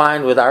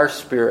intertwined with our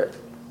spirit.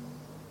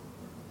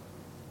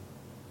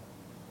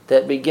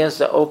 That begins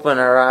to open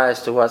our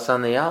eyes to what's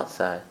on the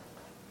outside.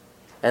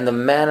 And the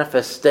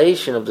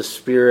manifestation of the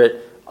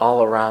Spirit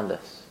all around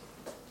us.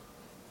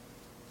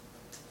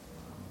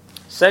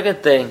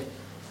 Second thing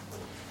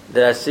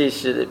that I see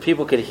that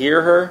people could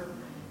hear her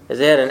is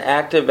they had an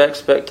active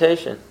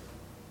expectation.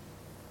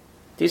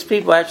 These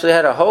people actually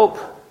had a hope.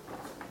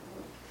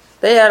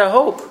 They had a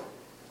hope.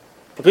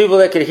 The people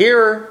that could hear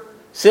her,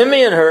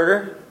 Simeon heard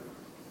her.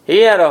 He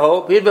had a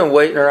hope. He'd been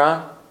waiting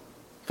around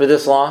for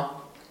this long.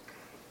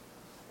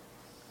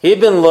 He'd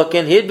been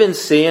looking. He'd been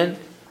seeing.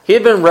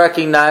 He'd been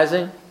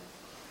recognizing.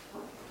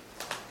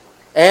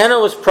 Anna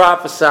was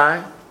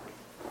prophesying.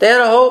 They had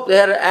a hope. They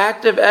had an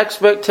active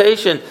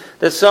expectation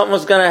that something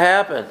was going to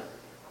happen.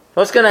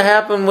 What's going to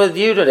happen with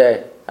you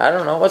today? I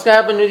don't know. What's going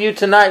to happen with you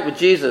tonight with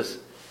Jesus?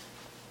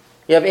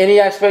 You have any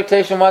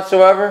expectation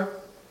whatsoever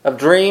of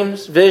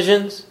dreams,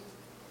 visions?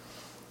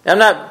 I'm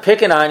not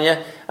picking on you.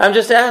 I'm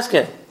just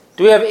asking.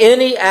 Do we have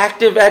any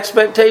active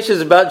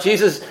expectations about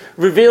Jesus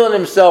revealing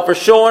Himself or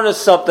showing us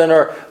something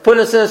or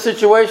putting us in a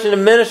situation to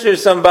minister to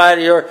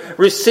somebody or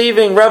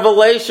receiving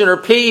revelation or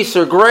peace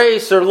or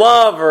grace or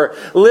love or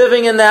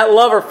living in that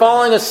love or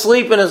falling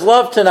asleep in His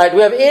love tonight? Do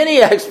we have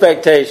any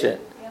expectation?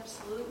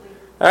 Absolutely.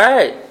 All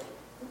right.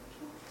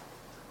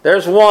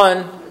 There's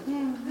one.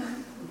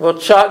 We'll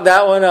chalk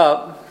that one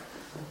up.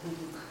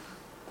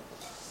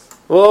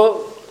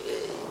 Well,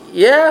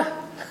 yeah.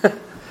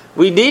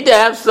 We need to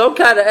have some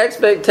kind of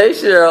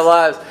expectation in our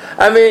lives.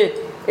 I mean,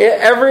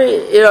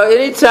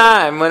 any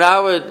time when I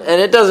would, and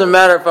it doesn't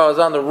matter if I was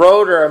on the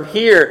road or I'm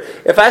here,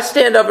 if I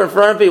stand up in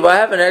front of people, I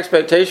have an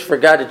expectation for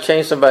God to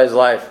change somebody's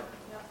life.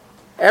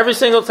 Every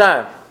single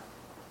time.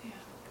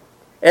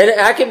 And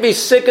I can be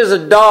sick as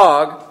a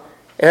dog,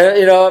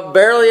 and,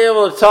 barely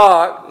able to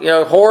talk,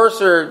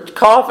 hoarse or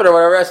coughing or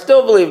whatever. I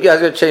still believe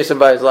God's going to change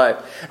somebody's life.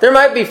 There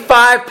might be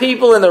 5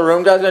 people in the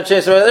room, God's going to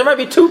change somebody. There might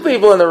be 2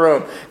 people in the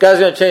room,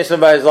 God's going to change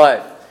somebody's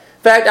life.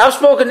 In fact, I've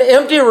spoken to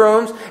empty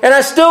rooms, and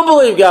I still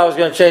believe God was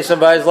going to change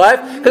somebody's life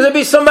because there'd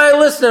be somebody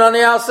listening on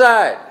the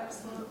outside.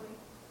 Absolutely.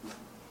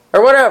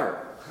 Or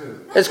whatever.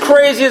 As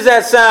crazy as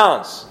that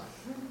sounds,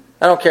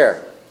 I don't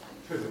care.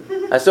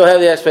 I still have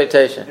the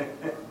expectation.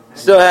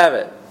 Still have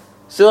it.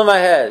 Still in my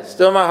head,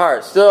 still in my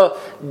heart, still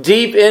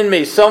deep in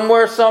me.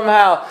 Somewhere,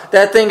 somehow,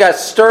 that thing got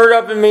stirred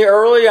up in me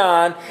early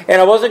on, and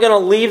I wasn't going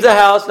to leave the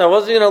house, and I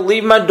wasn't going to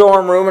leave my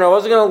dorm room, and I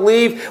wasn't going to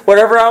leave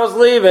whatever I was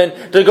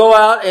leaving to go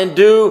out and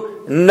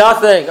do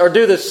nothing, or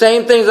do the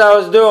same things I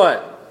was doing.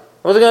 I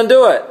wasn't going to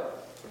do it.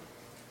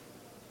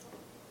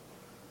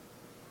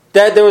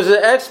 That there was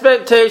an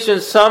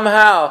expectation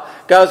somehow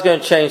God was going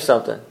to change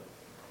something.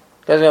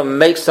 God was going to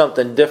make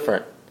something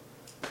different.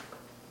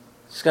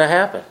 It's going to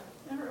happen.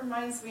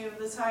 Reminds me of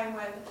the time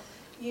when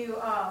you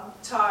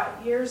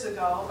taught years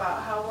ago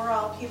about how we're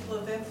all people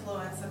of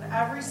influence and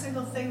every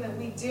single thing that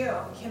we do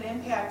can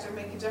impact or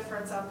make a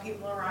difference on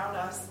people around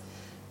us.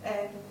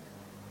 And,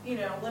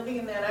 living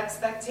in that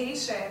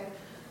expectation,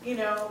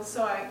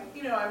 so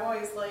I'm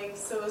always like,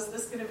 so is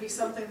this going to be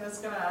something that's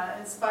going to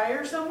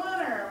inspire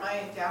someone, or am I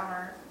a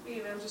downer?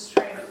 Just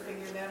trying to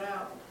figure that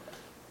out.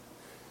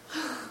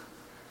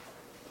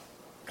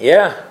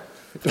 Yeah.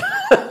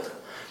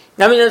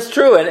 I mean, that's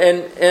true,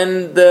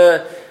 and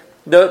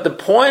the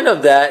point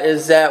of that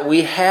is that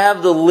we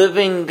have the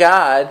living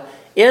God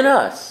in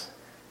us.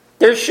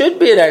 There should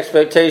be an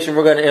expectation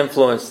we're going to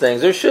influence things.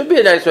 There should be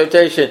an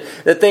expectation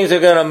that things are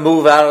going to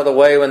move out of the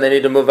way when they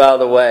need to move out of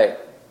the way.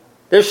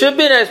 There should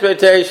be an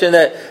expectation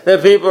that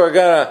people are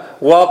going to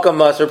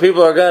welcome us or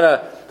people are going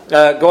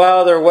to go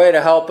out of their way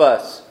to help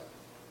us.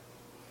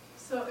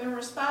 So in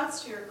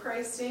response to your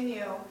Christ in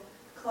you,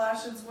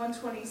 Colossians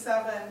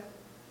 1:27,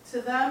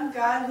 to them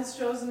God has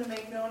chosen to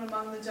make known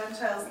among the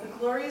Gentiles the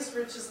glorious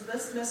riches of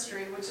this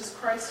mystery, which is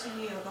Christ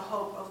in you, the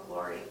hope of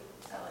glory.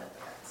 I like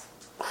that.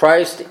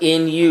 Christ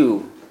in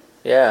you.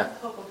 Yeah.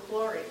 Hope of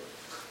glory.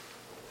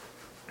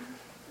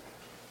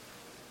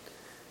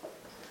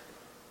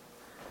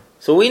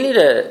 So we need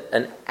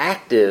an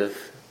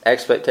active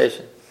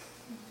expectation.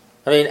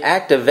 I mean,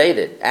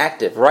 activated,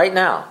 active, right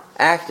now,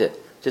 active,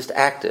 just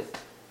active.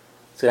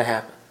 It's going to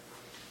happen.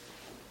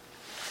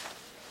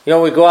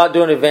 We go out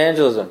doing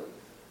evangelism.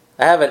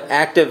 I have an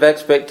active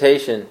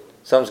expectation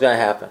something's going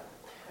to happen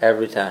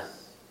every time.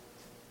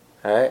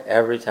 All right,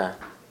 every time.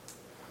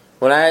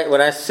 When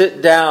I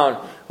sit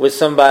down with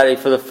somebody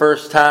for the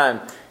first time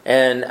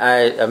and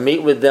I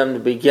meet with them to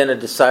begin a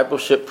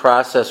discipleship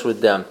process with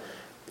them,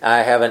 I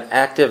have an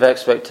active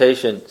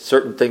expectation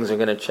certain things are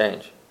going to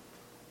change.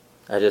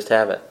 I just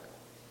have it.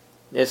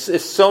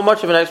 It's so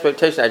much of an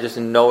expectation, I just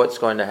know it's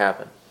going to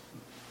happen.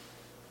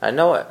 I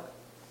know it.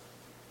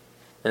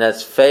 And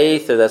that's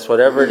faith, or that's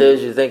whatever it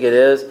is you think it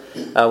is.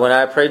 When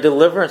I pray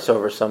deliverance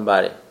over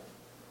somebody,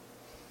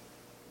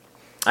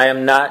 I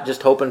am not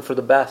just hoping for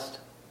the best.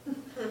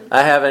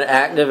 I have an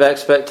active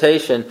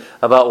expectation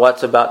about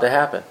what's about to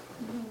happen.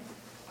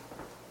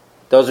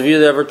 Those of you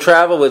that ever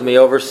travel with me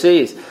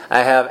overseas, I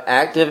have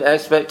active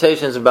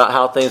expectations about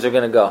how things are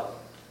going to go.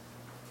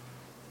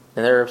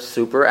 And they're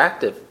super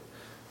active.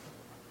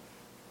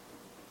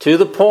 To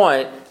the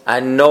point,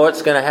 I know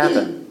it's going to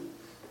happen.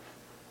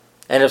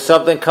 And if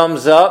something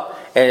comes up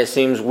and it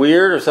seems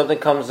weird, or something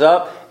comes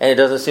up and it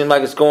doesn't seem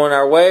like it's going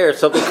our way, or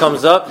something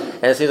comes up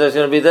and it seems like it's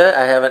going to be that,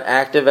 I have an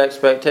active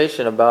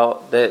expectation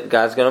about that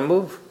God's going to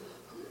move.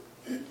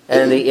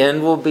 And the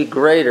end will be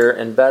greater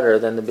and better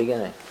than the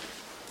beginning.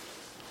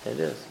 It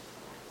is.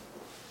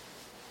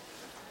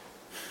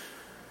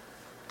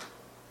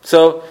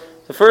 So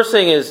the first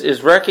thing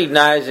is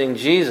recognizing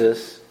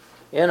Jesus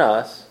in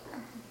us,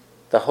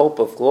 the hope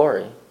of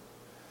glory.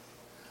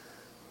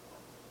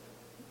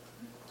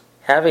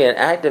 Having an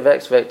active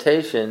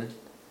expectation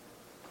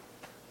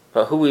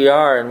about who we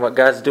are and what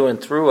God's doing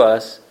through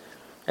us,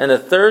 And the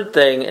third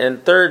thing,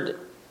 and third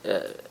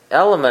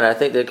element I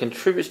think that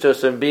contributes to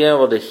us in being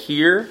able to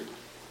hear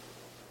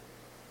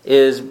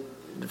is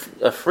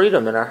a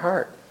freedom in our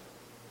heart.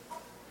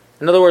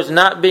 In other words,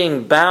 not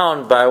being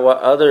bound by what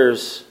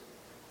others,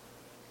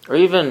 or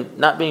even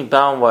not being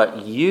bound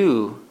what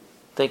you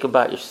think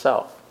about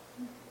yourself.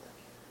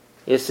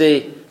 You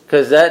see,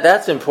 because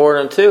that's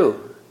important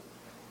too.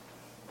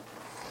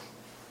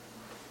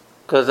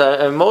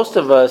 Because most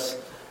of us,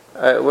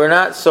 we're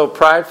not so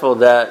prideful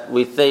that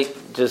we think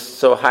just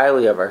so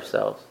highly of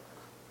ourselves.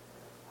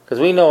 Because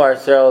we know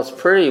ourselves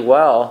pretty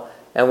well,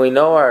 and we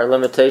know our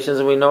limitations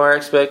and we know our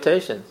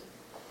expectations.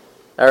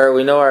 Or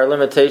we know our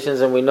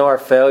limitations and we know our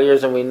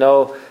failures and we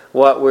know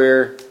what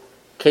we're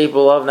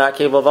capable of, not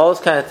capable of, all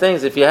those kind of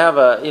things. If you have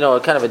a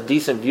kind of a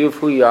decent view of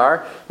who you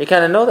are, you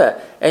kind of know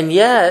that. And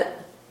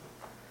yet,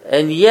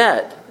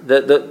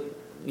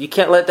 you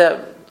can't let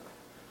that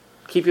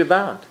keep you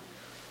bound.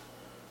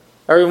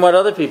 Or even what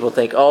other people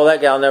think. Oh,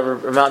 that guy will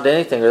never amount to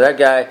anything. Or that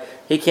guy,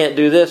 he can't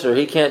do this or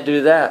he can't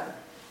do that.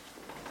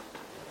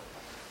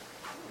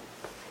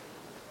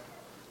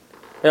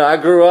 I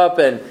grew up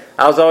and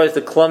I was always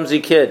the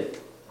clumsy kid.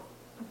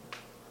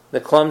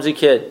 The clumsy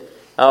kid.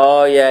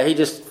 Oh yeah, he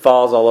just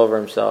falls all over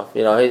himself.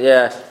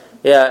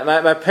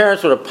 My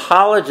parents would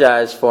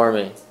apologize for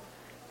me.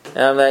 And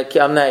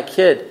I'm that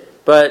kid.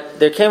 But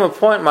there came a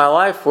point in my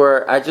life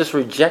where I just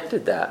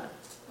rejected that.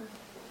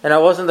 And I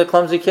wasn't the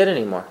clumsy kid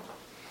anymore.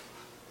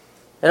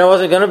 And I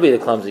wasn't going to be the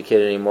clumsy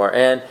kid anymore.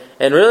 And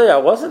really, I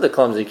wasn't the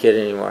clumsy kid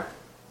anymore.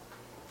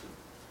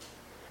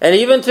 And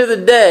even to the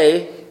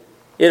day,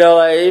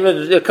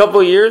 even a couple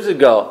of years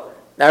ago,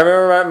 I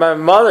remember my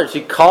mother,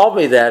 she called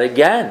me that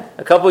again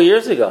a couple of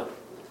years ago.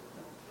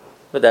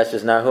 But that's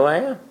just not who I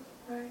am.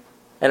 Right.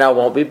 And I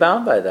won't be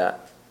bound by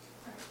that.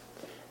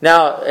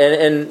 Now,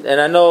 and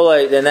I know,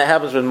 and that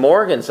happens with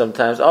Morgan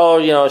sometimes.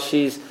 Oh,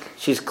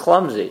 she's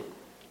clumsy.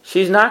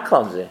 She's not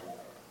clumsy.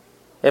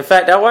 In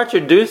fact, I watch her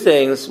do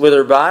things with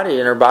her body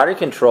and her body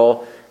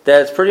control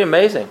that's pretty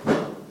amazing.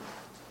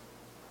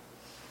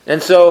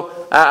 And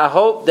so I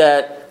hope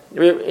that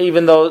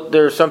even though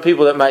there are some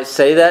people that might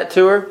say that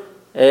to her,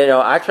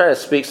 I try to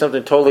speak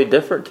something totally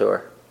different to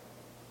her.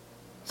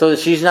 So that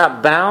she's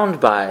not bound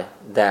by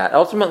that.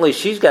 Ultimately,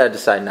 she's got to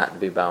decide not to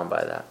be bound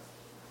by that.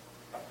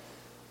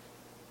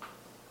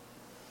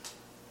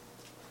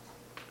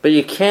 But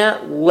you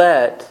can't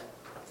let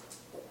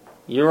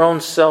your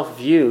own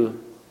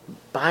self-view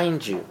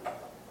bind you.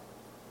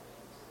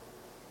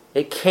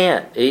 It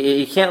can't.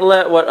 You can't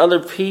let what other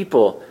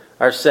people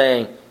are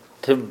saying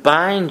to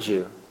bind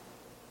you.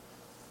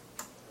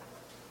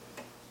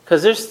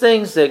 Because there's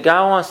things that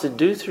God wants to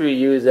do through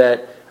you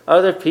that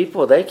other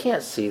people, they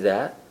can't see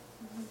that.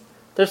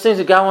 There's things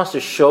that God wants to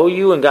show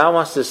you and God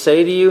wants to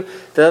say to you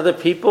that other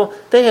people,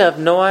 they have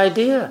no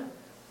idea.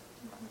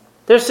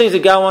 There's things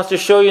that God wants to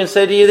show you and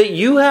say to you that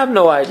you have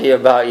no idea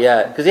about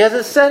yet. Because He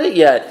hasn't said it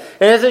yet.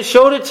 And hasn't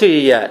showed it to you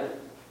yet.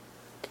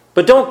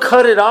 But don't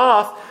cut it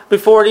off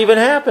before it even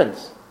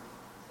happens.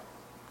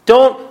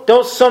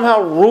 Don't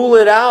somehow rule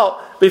it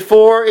out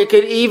before it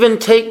could even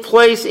take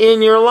place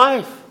in your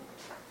life.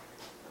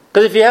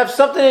 Because if you have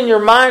something in your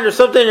mind or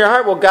something in your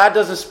heart, well, God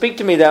doesn't speak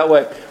to me that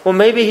way. Well,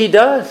 maybe He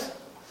does.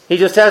 He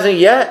just hasn't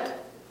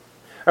yet.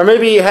 Or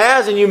maybe He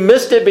has and you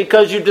missed it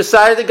because you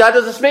decided that God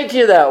doesn't speak to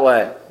you that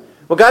way.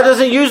 Well, God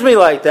doesn't use me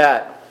like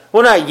that.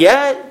 Well, not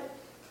yet.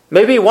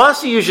 Maybe He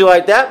wants to use you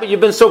like that, but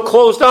you've been so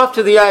closed off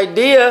to the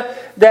idea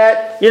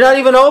that you're not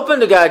even open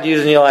to God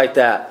using you like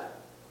that.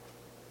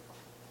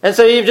 And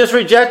so you've just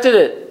rejected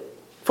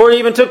it before it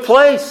even took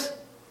place.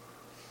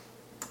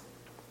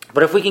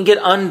 But if we can get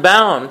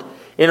unbound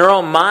in our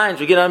own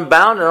minds, we get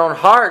unbound in our own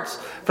hearts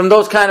from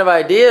those kind of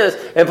ideas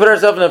and put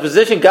ourselves in a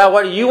position, God,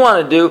 what do you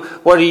want to do?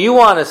 What do you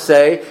want to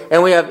say?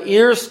 And we have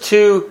ears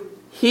to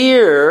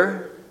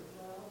hear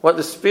what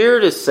the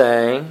Spirit is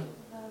saying.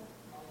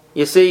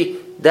 You see,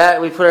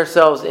 that we put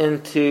ourselves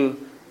into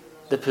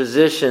the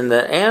position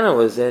that Anna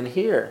was in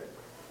here.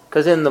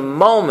 Because in the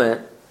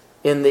moment,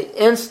 in the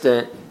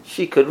instant,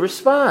 she could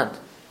respond.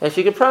 And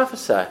she could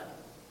prophesy.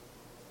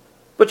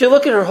 But you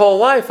look at her whole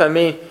life,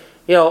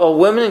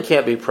 women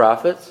can't be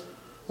prophets.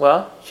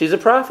 Well, she's a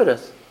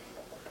prophetess.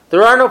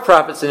 There are no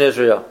prophets in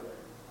Israel.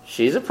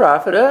 She's a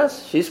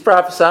prophetess. She's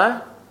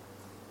prophesying.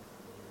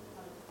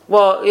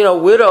 Well,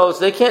 widows,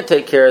 they can't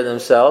take care of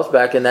themselves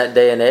back in that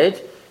day and age.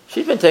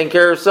 She's been taking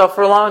care of herself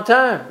for a long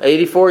time.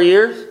 84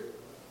 years.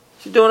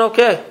 She's doing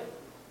okay.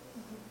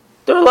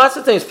 There were lots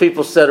of things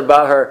people said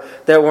about her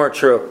that weren't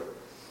true.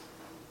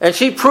 And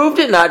she proved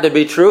it not to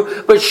be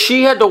true, but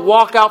she had to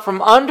walk out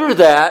from under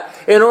that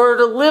in order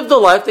to live the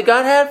life that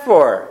God had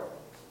for her.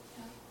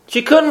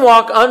 She couldn't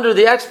walk under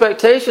the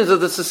expectations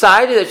of the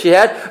society that she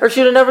had, or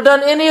she'd have never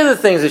done any of the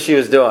things that she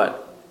was doing.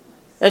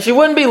 And she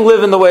wouldn't be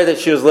living the way that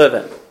she was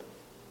living.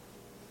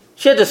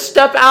 She had to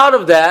step out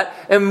of that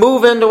and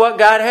move into what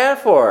God had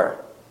for her.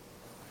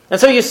 And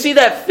so you see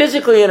that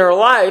physically in her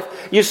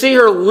life. You see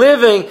her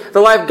living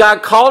the life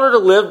God called her to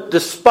live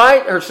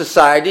despite her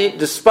society,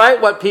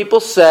 despite what people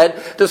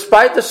said,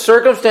 despite the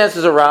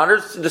circumstances around her,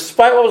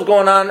 despite what was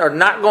going on or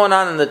not going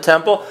on in the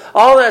temple,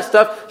 all that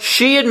stuff.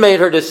 She had made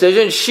her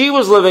decision. She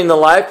was living the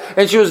life,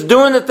 and she was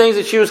doing the things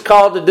that she was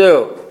called to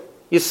do.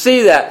 You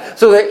see that.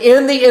 So that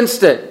in the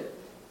instant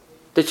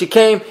that she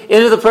came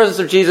into the presence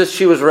of Jesus,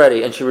 she was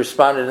ready, and she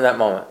responded in that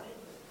moment.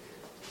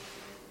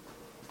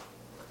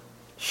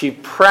 She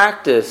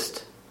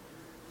practiced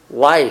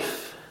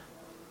life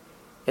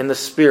in the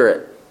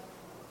Spirit.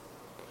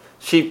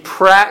 She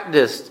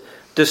practiced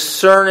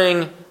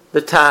discerning the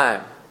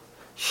time.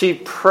 She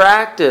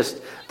practiced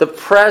the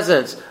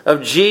presence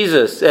of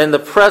Jesus and the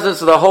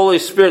presence of the Holy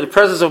Spirit, the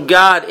presence of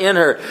God in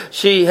her.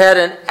 She had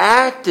an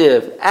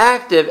active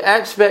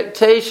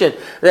expectation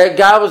that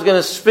God was going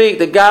to speak,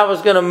 that God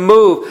was going to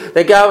move,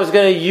 that God was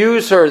going to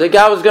use her, that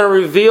God was going to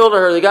reveal to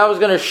her, that God was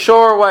going to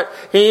show her what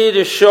He needed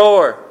to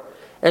show her.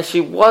 And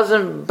she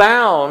wasn't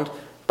bound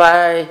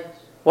by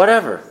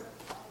whatever.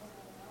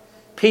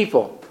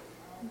 People.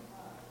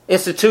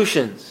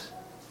 Institutions.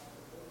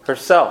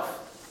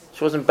 Herself.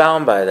 She wasn't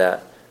bound by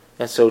that.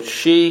 And so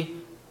she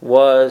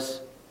was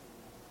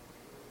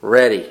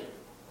ready.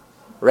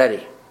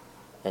 Ready.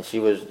 And she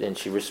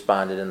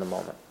responded in the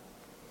moment.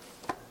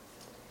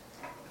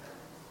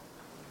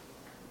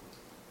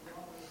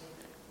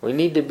 We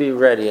need to be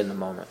ready in the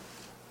moment.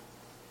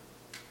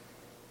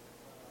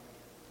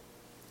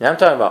 Now I'm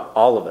talking about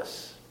all of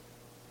us.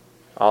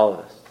 All of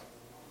us.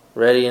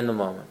 Ready in the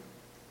moment.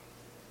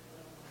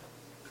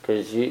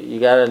 Because you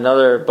got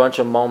another bunch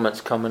of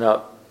moments coming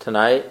up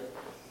tonight.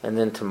 And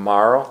then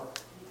tomorrow.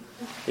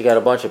 You got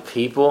a bunch of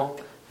people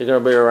you're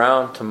going to be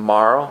around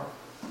tomorrow.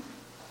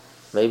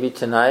 Maybe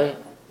tonight.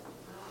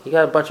 You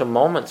got a bunch of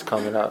moments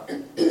coming up.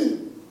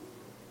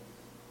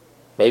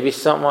 Maybe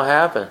something will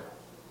happen.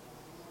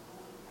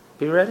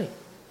 Be ready.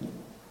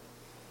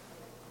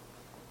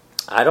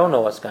 I don't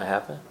know what's going to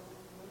happen.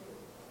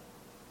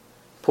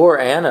 Poor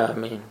Anna,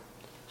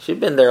 she'd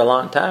been there a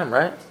long time,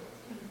 right?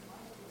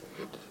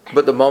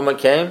 But the moment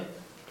came,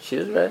 she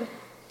was ready.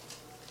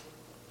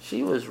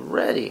 She was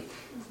ready.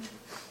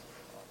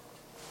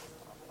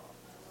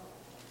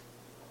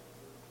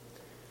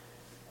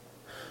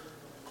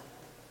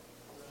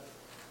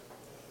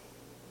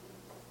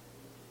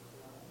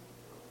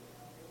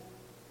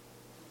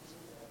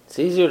 It's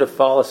easier to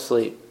fall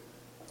asleep.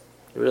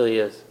 It really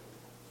is.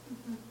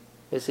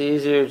 It's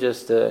easier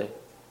just to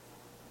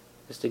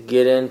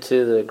get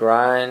into the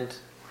grind,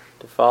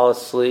 to fall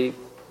asleep,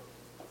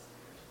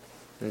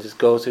 and just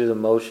go through the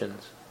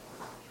motions.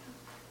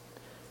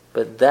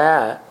 But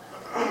that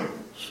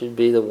should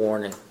be the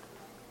warning.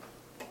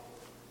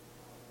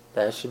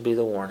 That should be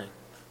the warning.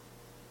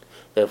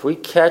 If we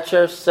catch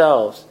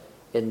ourselves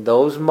in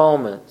those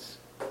moments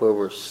where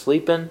we're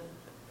sleeping,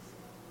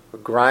 we're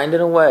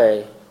grinding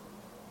away,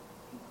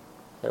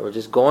 that we're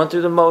just going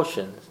through the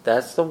motions,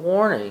 that's the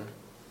warning.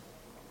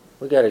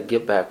 We got to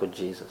get back with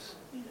Jesus.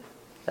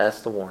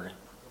 That's the warning.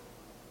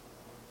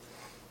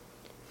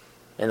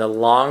 And the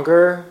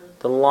longer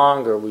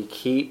we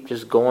keep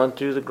just going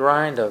through the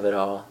grind of it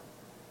all,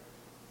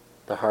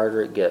 the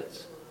harder it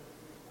gets.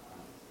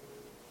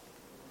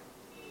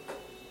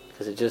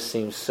 Because it just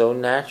seems so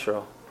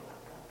natural.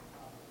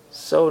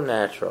 So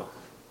natural.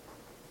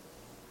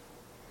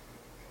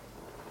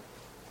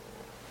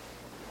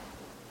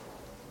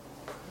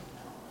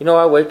 You know,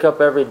 I wake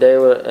up every day,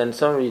 and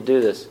some of you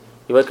do this.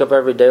 You wake up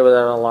every day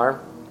without an alarm.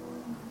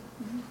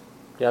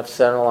 You have to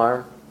set an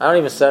alarm. I don't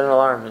even set an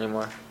alarm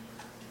anymore.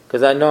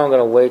 Because I know I'm going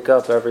to wake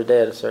up every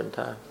day at a certain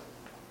time.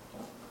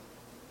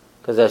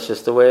 Because that's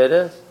just the way it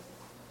is.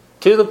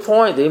 To the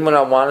point that even when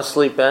I want to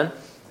sleep in,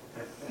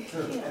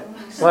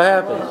 what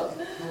happens?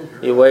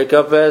 You wake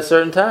up at a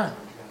certain time.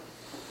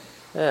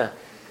 Yeah.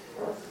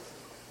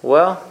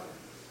 Well,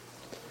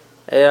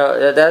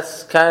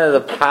 that's kind of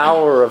the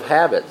power of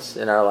habits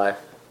in our life.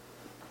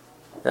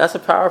 That's a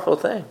powerful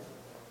thing.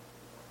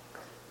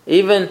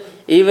 Even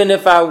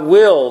if I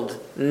willed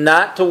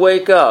not to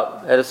wake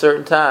up at a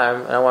certain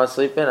time and I want to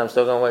sleep in, I'm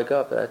still going to wake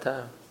up at that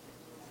time.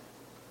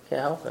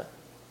 Can't help it.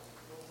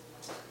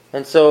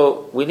 And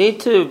so we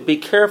need to be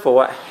careful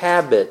what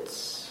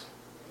habits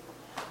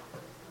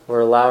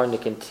we're allowing to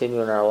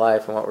continue in our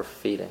life and what we're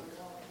feeding.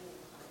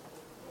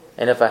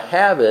 And if a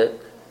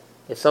habit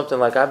is something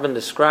like I've been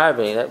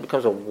describing, that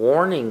becomes a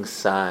warning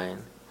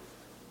sign,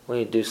 we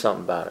need to do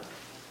something about it.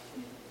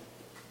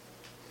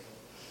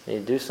 We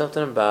need to do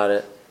something about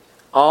it.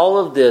 All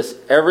of this,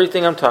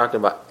 everything I'm talking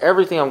about,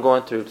 everything I'm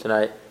going through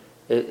tonight,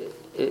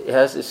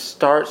 it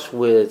starts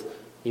with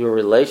your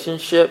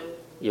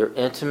relationship, your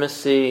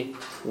intimacy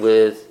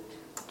with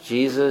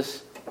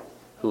Jesus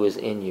who is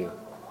in you.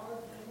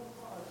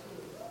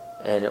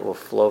 And it will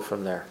flow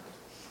from there.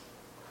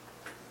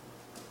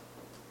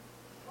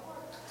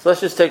 So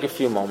let's just take a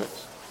few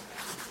moments.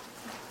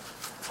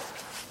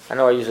 I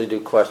know I usually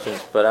do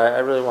questions, but I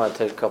really want to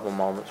take a couple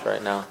moments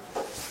right now.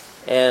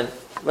 And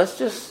let's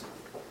just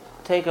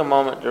take a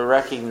moment to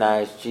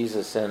recognize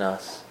Jesus in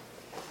us.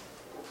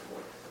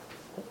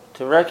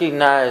 to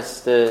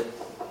recognize that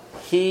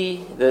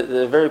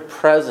the very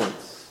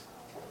presence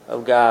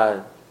of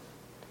God,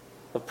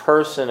 the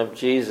person of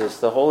Jesus,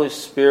 the Holy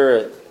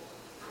Spirit,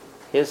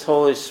 His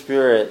Holy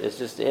Spirit is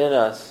just in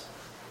us.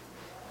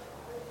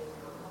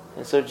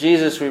 And so,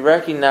 Jesus, we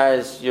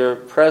recognize your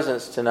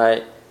presence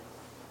tonight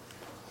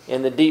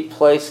in the deep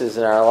places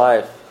in our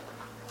life.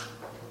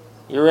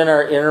 You're in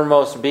our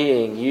innermost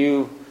being.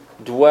 You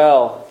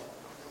dwell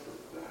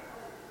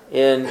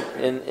in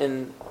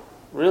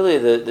really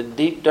the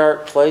deep,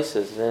 dark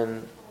places,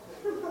 in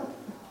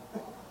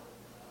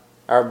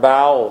our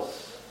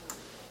bowels.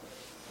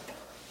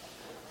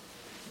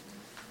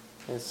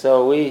 And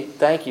so we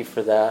thank you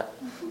for that.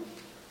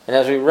 And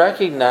as we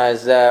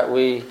recognize that,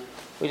 we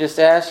just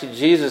ask you,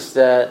 Jesus,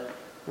 that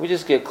we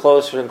just get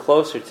closer and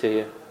closer to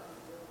you.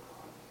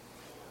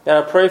 And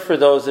I pray for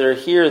those that are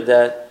here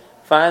that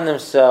find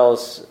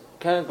themselves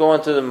kind of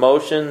going through the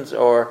motions,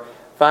 or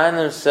find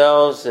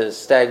themselves at a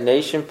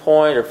stagnation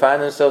point, or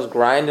find themselves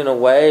grinding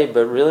away,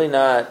 but really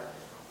not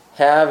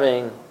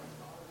having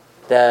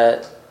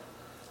that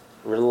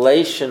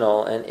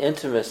relational and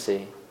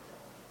intimacy,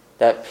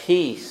 that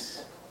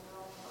peace,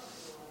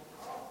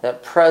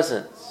 that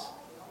presence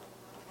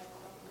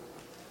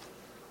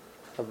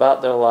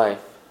about their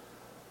life.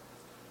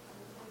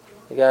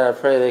 God, I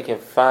pray they can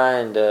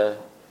find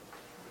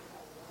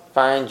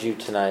you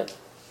tonight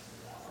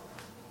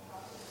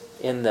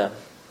in them,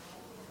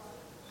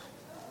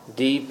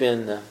 deep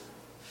in them.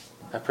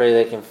 I pray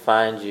they can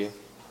find you.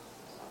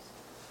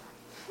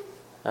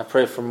 I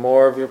pray for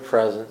more of your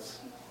presence.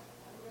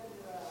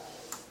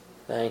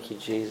 Thank you,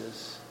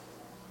 Jesus.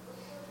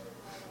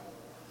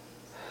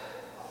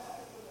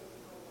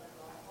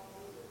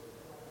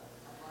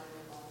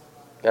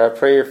 God, I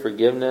pray your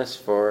forgiveness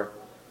for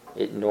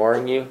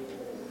ignoring you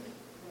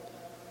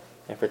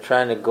and for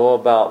trying to go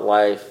about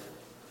life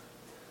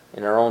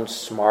in our own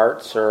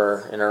smarts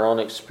or in our own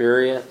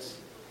experience,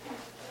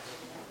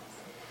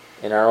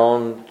 in our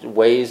own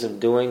ways of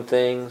doing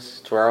things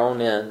to our own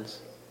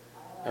ends.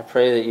 I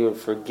pray that you would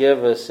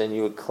forgive us and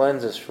you would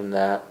cleanse us from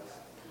that.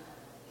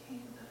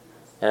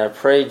 And I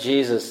pray,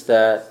 Jesus,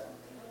 that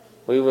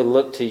we would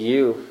look to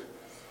you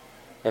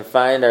and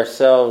find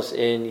ourselves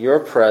in your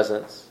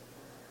presence,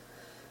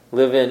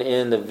 living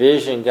in the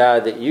vision,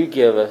 God, that you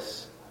give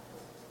us,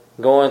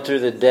 going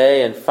through the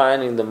day and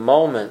finding the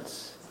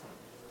moments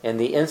and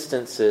the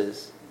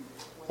instances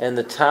and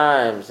the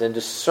times and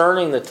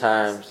discerning the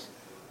times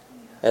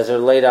as they're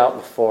laid out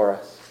before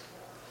us.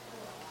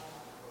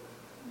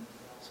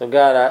 So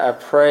God, I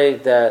pray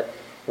that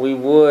we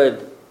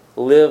would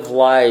live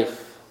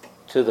life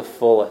to the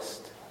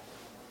fullest.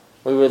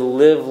 We would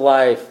live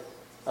life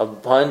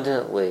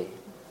abundantly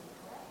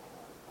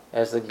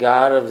as the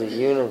God of the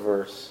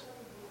universe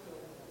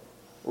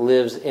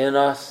lives in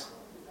us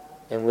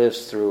and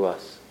lives through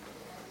us.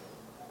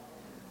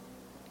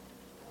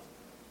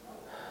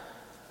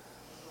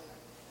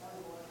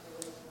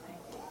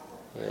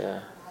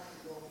 Yeah.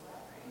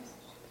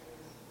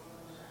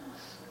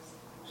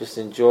 Just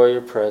enjoy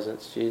your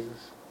presence,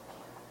 Jesus.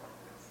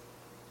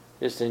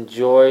 Just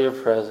enjoy your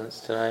presence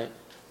tonight.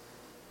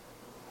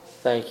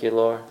 Thank you,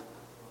 Lord.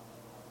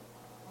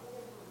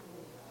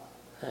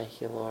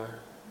 Thank you, Lord.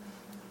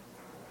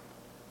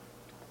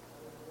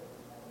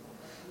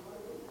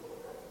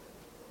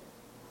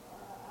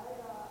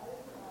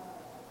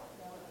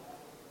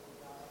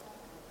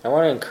 I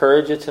want to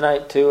encourage you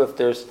tonight, too, if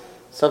there's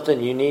something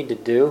you need to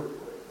do.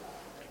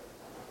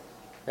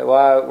 And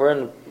while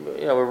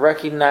we're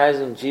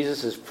recognizing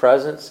Jesus'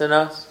 presence in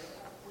us,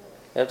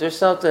 if there's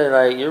something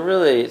like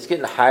it's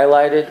getting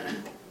highlighted,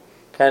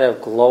 kind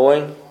of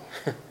glowing,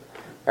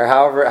 or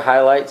however it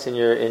highlights in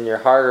your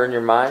heart or in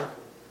your mind,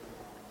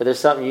 but there's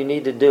something you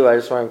need to do, I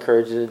just want to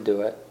encourage you to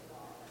do it.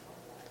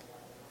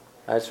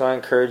 I just want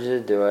to encourage you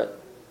to do it.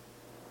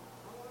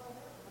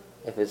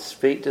 If it's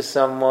speak to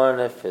someone,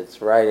 if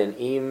it's write an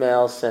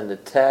email, send a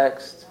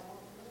text,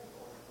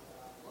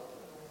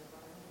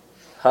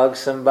 hug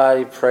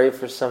somebody, pray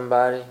for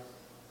somebody,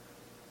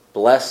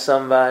 bless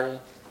somebody.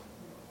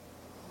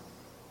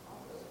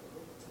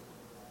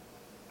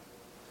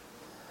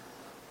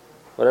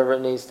 Whatever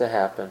it needs to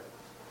happen,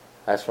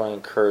 I just want to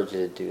encourage you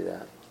to do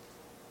that.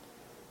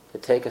 To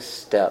take a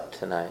step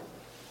tonight.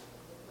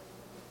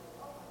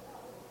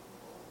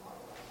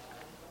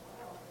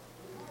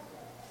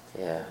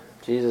 Yeah.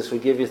 Jesus, we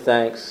give you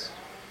thanks.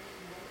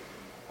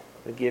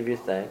 We give you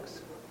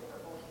thanks.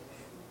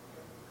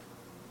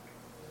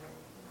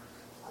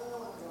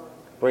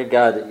 Pray,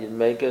 God, that you'd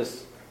make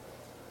us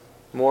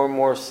more and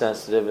more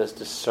sensitive as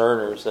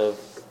discerners of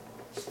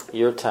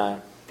your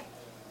time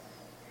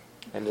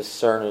and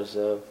discerners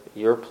of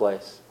your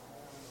place.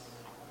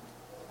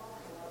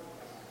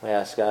 We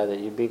ask, God, that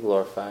you be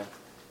glorified.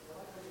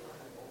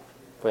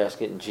 We ask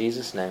it in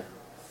Jesus' name.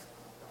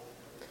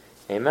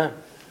 Amen.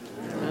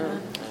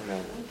 Amen.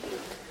 Amen.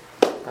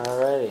 All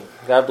righty.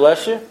 God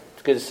bless you.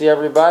 It's good to see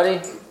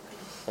everybody.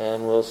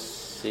 And we'll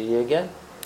see you again.